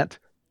can't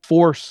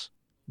force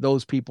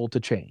those people to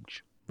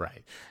change.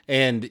 Right.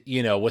 And,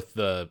 with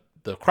the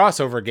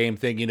crossover game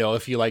thing,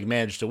 if you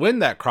manage to win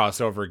that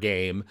crossover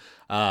game,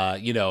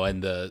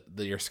 and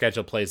your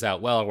schedule plays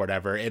out well or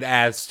whatever, it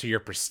adds to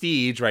your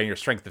prestige, right? Your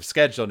strength of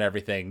schedule and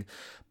everything.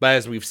 But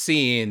as we've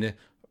seen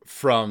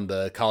from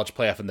the college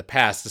playoff in the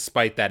past,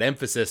 despite that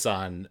emphasis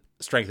on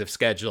strength of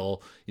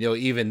schedule,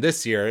 even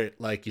this year,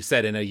 like you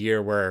said, in a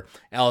year where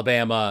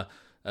Alabama,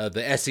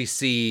 the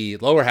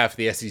SEC, lower half of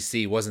the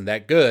SEC wasn't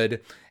that good,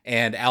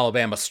 and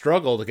Alabama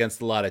struggled against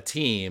a lot of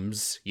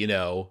teams,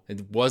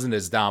 it wasn't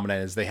as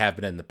dominant as they have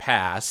been in the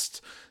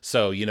past.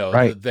 So,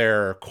 right.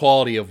 Their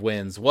quality of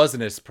wins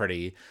wasn't as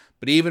pretty,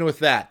 but even with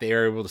that, they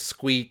were able to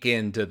squeak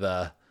into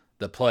the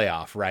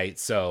playoff, right?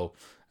 So,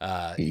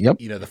 Yep.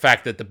 The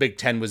fact that the Big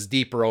Ten was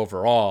deeper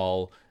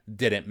overall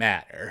didn't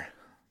matter.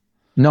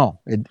 No,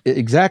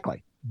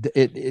 exactly.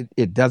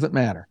 It doesn't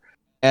matter.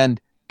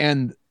 And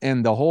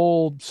the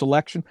whole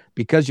selection,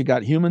 because you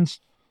got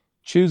humans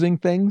choosing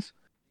things,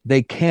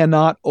 they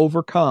cannot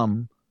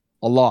overcome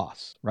a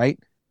loss, right?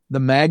 The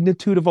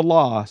magnitude of a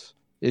loss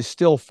is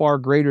still far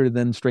greater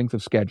than strength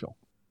of schedule.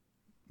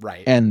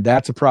 Right. And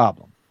that's a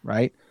problem,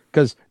 right?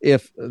 Because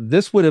if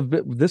this would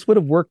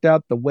have worked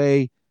out the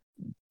way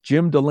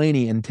Jim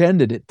Delaney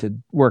intended it to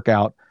work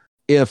out,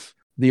 if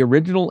the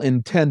original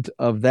intent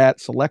of that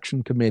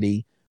selection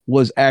committee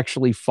was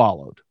actually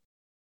followed.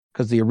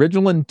 Because the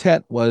original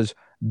intent was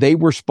they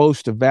were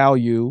supposed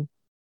to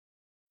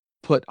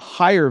put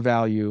higher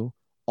value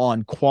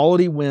on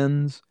quality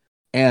wins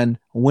and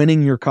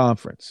winning your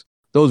conference.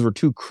 Those were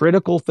 2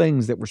 critical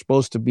things that were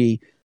supposed to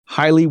be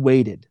highly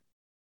weighted.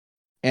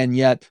 And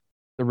yet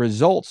the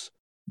results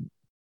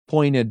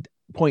point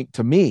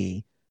to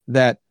me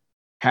that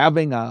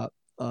having a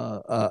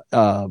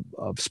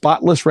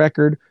spotless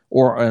record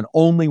or an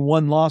only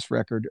 1 loss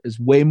record is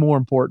way more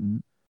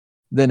important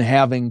than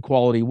having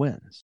quality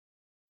wins.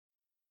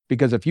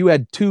 Because if you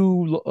had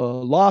 2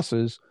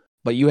 losses,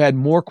 but you had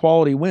more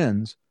quality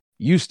wins,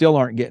 you still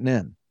aren't getting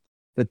in.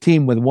 The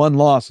team with 1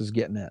 loss is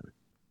getting in.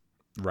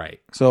 Right.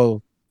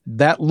 So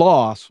that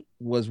loss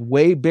was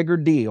way bigger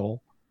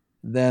deal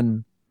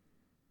than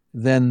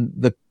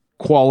the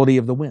quality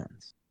of the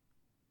wins.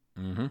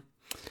 Mm-hmm.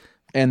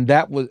 And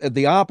that was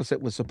the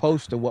opposite was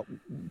supposed to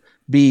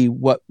be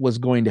what was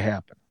going to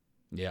happen.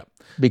 Yeah.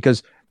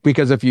 Because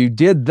if you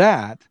did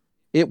that,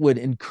 it would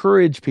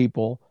encourage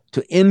people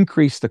to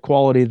increase the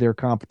quality of their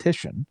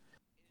competition,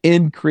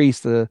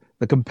 increase the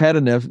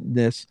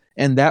competitiveness,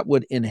 and that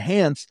would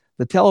enhance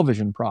the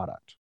television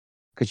product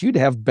because you'd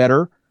have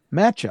better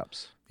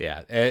matchups.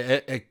 Yeah.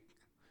 It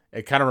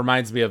kind of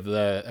reminds me of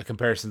the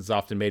comparisons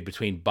often made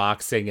between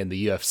boxing and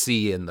the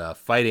UFC in the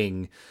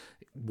fighting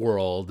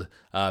world,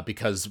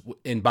 because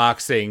in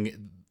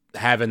boxing,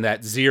 having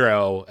that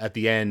 0 at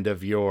the end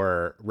of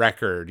your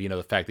record,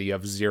 the fact that you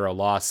have 0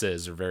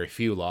 losses or very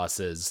few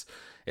losses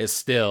is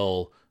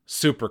still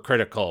super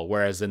critical.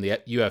 Whereas in the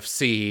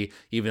UFC,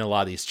 even a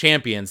lot of these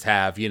champions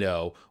have,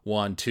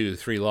 1, 2,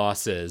 3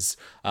 losses,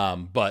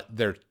 but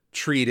they're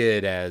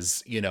treated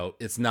as,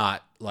 it's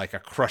not like a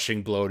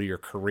crushing blow to your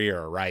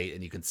career, right?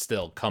 And you can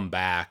still come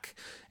back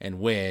and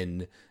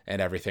win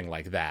and everything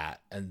like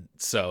that. And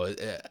so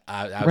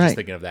I was Right. just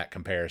thinking of that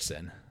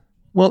comparison.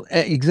 Well,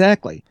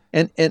 exactly.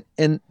 And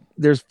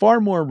there's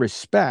far more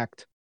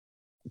respect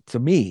to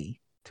me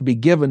to be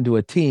given to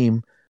a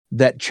team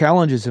that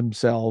challenges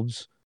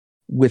themselves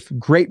with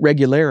great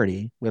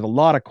regularity, with a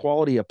lot of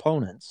quality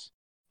opponents,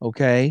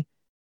 okay,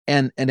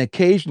 and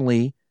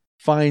occasionally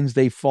finds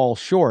they fall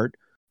short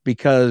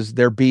because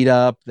they're beat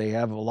up, they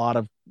have a lot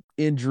of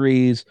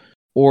injuries,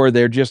 or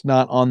they're just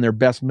not on their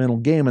best mental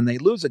game and they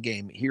lose a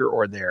game here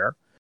or there,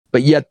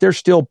 but yet they're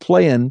still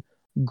playing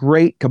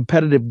great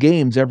competitive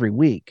games every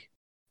week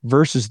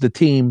versus the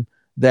team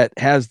that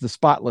has the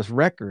spotless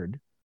record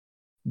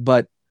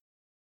but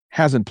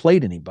hasn't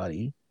played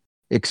anybody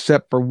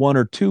except for one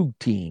or two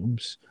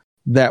teams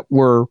that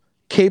were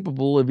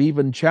capable of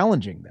even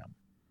challenging them.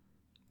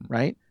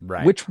 Right?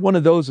 Which one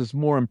of those is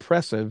more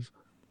impressive?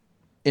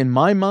 In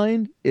my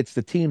mind, it's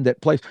the team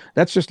that plays.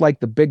 That's just like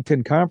the Big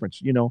Ten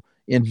Conference,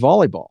 in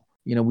volleyball.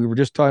 We were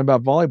just talking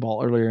about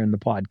volleyball earlier in the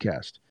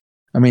podcast.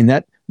 I mean,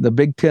 that the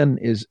Big Ten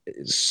is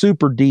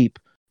super deep,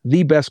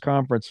 the best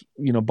conference,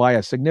 by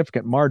a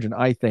significant margin,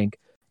 I think,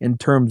 in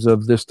terms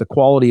of the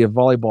quality of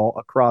volleyball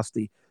across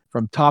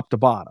from top to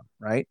bottom,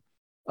 right?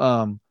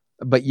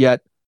 But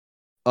yet,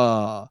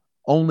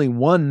 only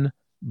one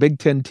Big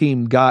Ten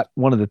team got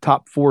one of the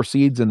top 4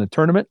 seeds in the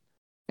tournament,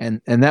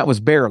 and that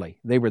was barely.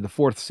 They were the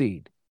 4th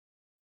seed.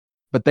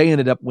 But they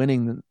ended up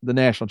winning the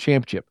national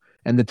championship.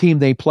 And the team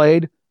they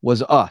played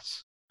was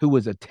us, who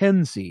was a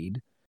 10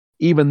 seed,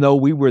 even though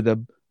we were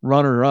the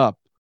runner-up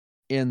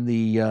in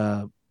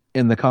the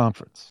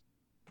conference.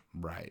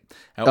 Right.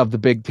 Of the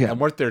Big Ten. And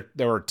weren't there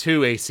were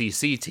 2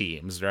 ACC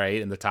teams,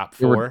 right, in the top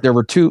 4? There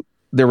were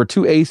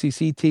two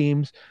ACC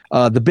teams.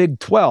 The Big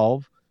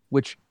 12,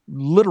 which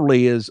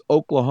literally is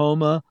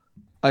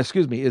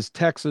is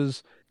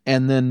Texas,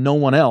 and then no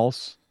one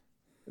else,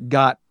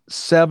 got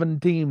 7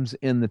 teams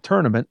in the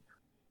tournament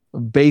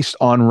based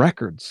on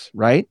records,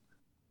 right?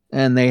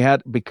 And they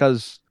had,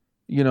 because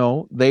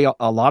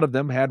a lot of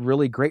them had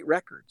really great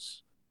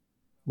records.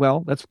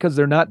 Well, that's because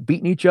they're not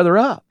beating each other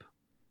up.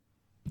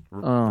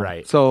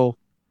 Right. So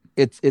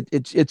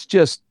it's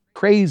just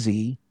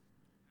crazy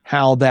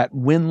how that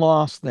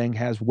win-loss thing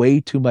has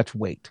way too much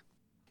weight.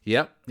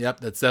 Yep.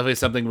 That's definitely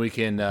something we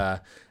can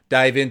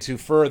dive into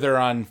further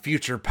on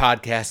future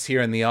podcasts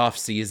here in the off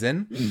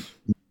season.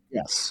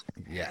 Yes.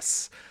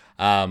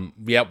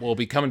 We'll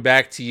be coming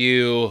back to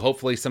you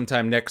hopefully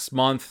sometime next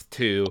month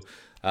to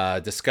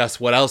discuss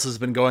what else has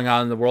been going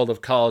on in the world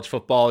of college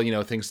football.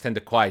 Things tend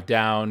to quiet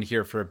down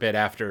here for a bit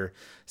after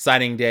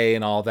signing day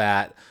and all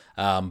that.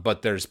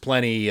 But there's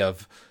plenty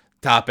of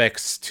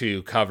topics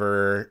to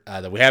cover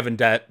that we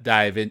haven't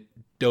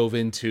dove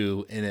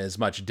into in as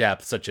much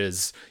depth, such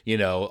as,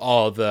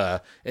 all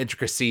the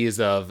intricacies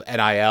of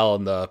NIL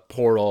and the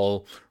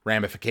portal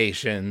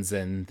ramifications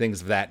and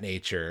things of that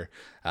nature.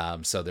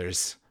 So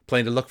there's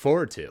plenty to look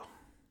forward to.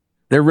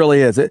 There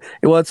really is.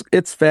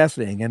 It's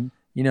fascinating. And,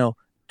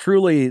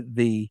 truly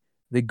the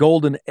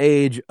golden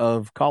age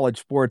of college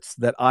sports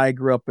that I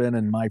grew up in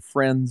and my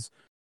friends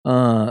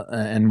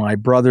and my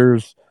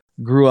brothers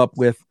grew up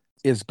with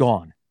is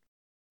gone.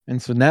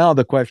 And so now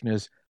the question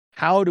is,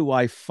 how do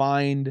I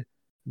find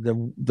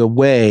the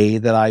way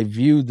that I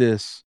view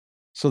this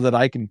so that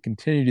I can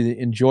continue to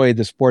enjoy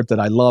the sport that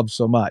I love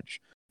so much?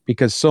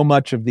 Because so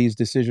much of these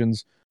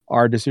decisions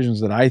are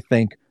decisions that I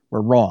think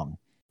were wrong.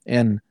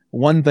 And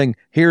one thing,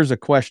 here's a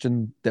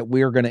question that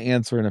we are going to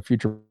answer in a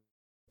future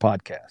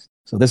podcast.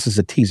 So this is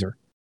a teaser.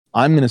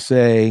 I'm going to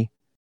say,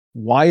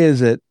 why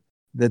is it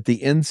that the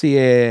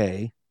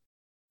NCAA,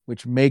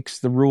 which makes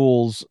the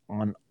rules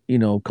on,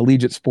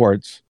 collegiate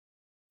sports,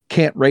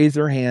 can't raise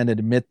their hand and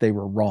admit they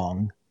were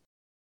wrong,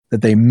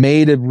 that they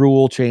made a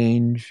rule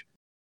change,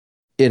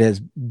 it has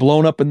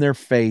blown up in their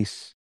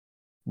face,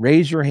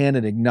 raise your hand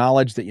and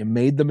acknowledge that you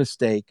made the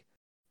mistake,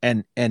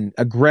 and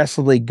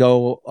aggressively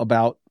go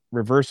about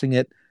reversing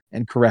it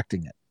and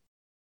correcting it.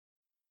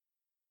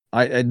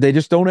 They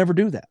just don't ever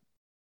do that.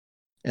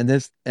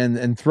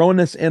 And throwing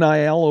this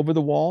NIL over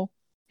the wall,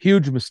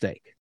 huge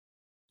mistake.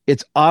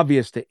 It's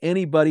obvious to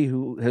anybody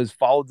who has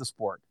followed the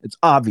sport. It's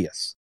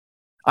obvious.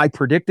 I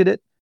predicted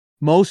it.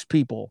 Most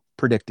people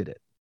predicted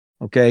it.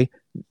 Okay.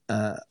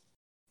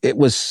 It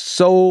was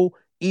so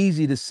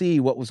easy to see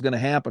what was going to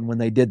happen when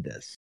they did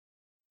this.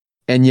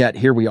 And yet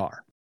here we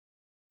are.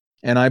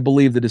 And I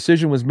believe the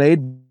decision was made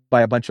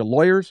by a bunch of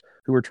lawyers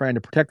who were trying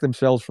to protect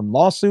themselves from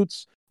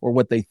lawsuits or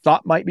what they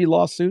thought might be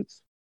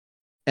lawsuits.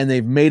 And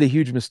they've made a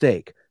huge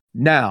mistake.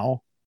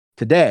 Now,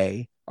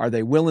 today, are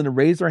they willing to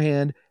raise their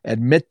hand,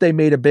 admit they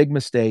made a big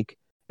mistake,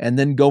 and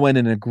then go in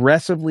and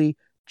aggressively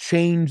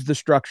change the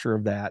structure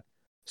of that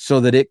so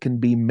that it can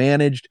be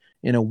managed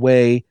in a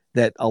way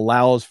that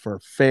allows for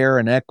fair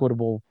and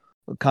equitable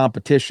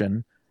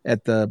competition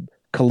at the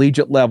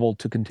collegiate level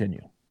to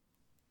continue?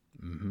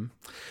 Mm-hmm.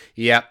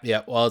 Yeah.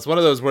 Well, it's one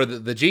of those where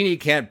the genie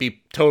can't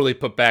be totally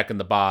put back in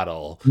the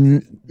bottle.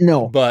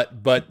 No.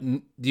 But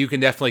you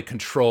can definitely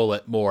control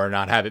it more,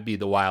 not have it be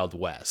the Wild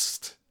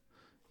West,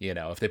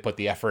 if they put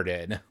the effort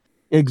in.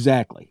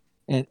 Exactly.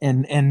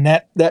 And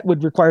that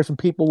would require some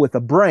people with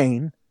a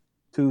brain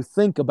to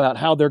think about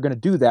how they're going to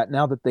do that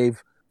now that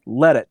they've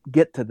let it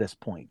get to this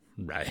point.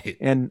 Right.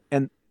 And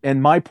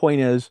my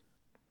point is,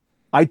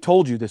 I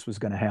told you this was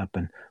going to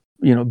happen.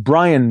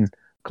 Brian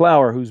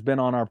Clower, who's been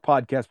on our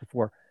podcast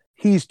before,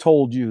 he's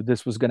told you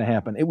this was going to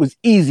happen. It was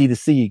easy to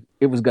see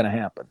it was going to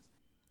happen.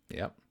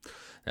 Yep.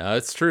 No,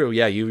 it's true.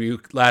 Yeah, you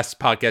last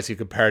podcast you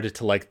compared it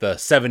to like the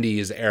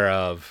 70s era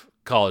of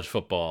college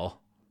football.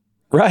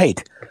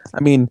 Right.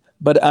 I mean,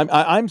 but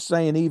I'm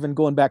saying even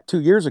going back 2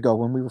 years ago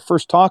when we were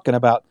first talking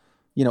about,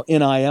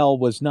 NIL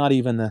was not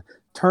even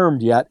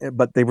termed yet,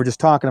 but they were just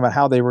talking about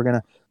how they were going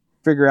to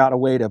figure out a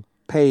way to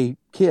pay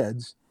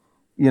kids.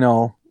 It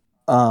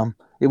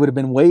would have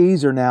been way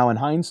easier now in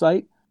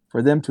hindsight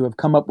for them to have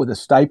come up with a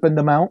stipend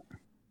amount.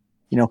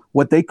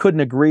 What they couldn't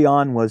agree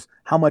on was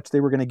how much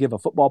they were going to give a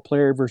football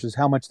player versus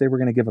how much they were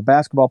going to give a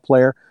basketball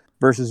player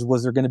versus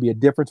was there going to be a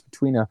difference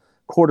between a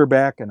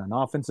quarterback and an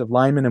offensive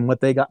lineman and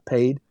what they got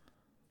paid.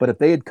 But if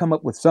they had come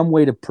up with some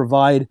way to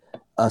provide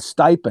a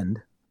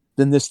stipend,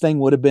 then this thing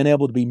would have been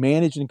able to be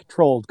managed and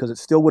controlled because it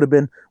still would have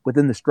been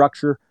within the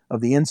structure of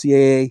the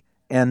NCAA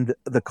and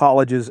the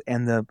colleges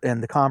and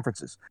the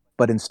conferences.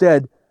 But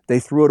instead, they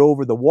threw it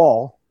over the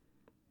wall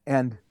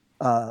and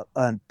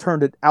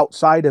turned it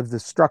outside of the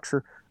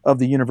structure of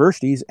the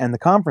universities and the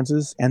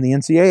conferences and the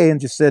NCAA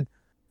and just said,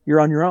 you're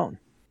on your own.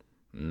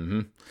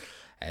 Mm-hmm.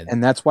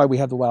 And that's why we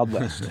have the Wild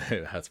West.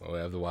 That's why we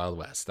have the Wild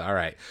West. All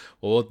right.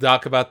 Well, we'll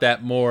talk about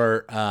that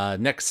more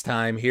next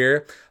time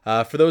here.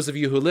 For those of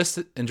you who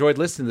enjoyed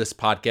listening to this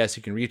podcast,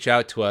 you can reach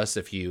out to us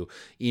if you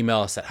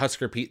email us at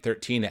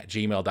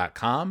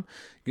huskerpete13@gmail.com.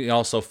 You can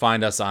also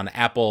find us on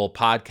Apple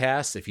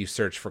Podcasts if you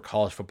search for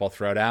College Football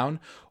Throwdown,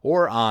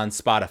 or on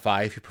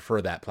Spotify if you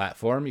prefer that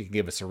platform. You can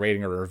give us a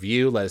rating or a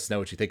review. Let us know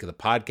what you think of the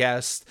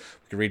podcast.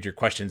 We can read your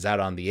questions out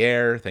on the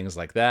air, things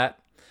like that.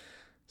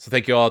 So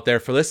thank you all out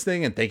there for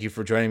listening, and thank you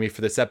for joining me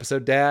for this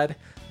episode, Dad.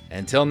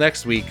 Until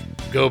next week,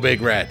 go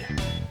Big Red.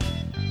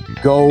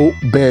 Go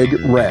Big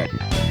Red.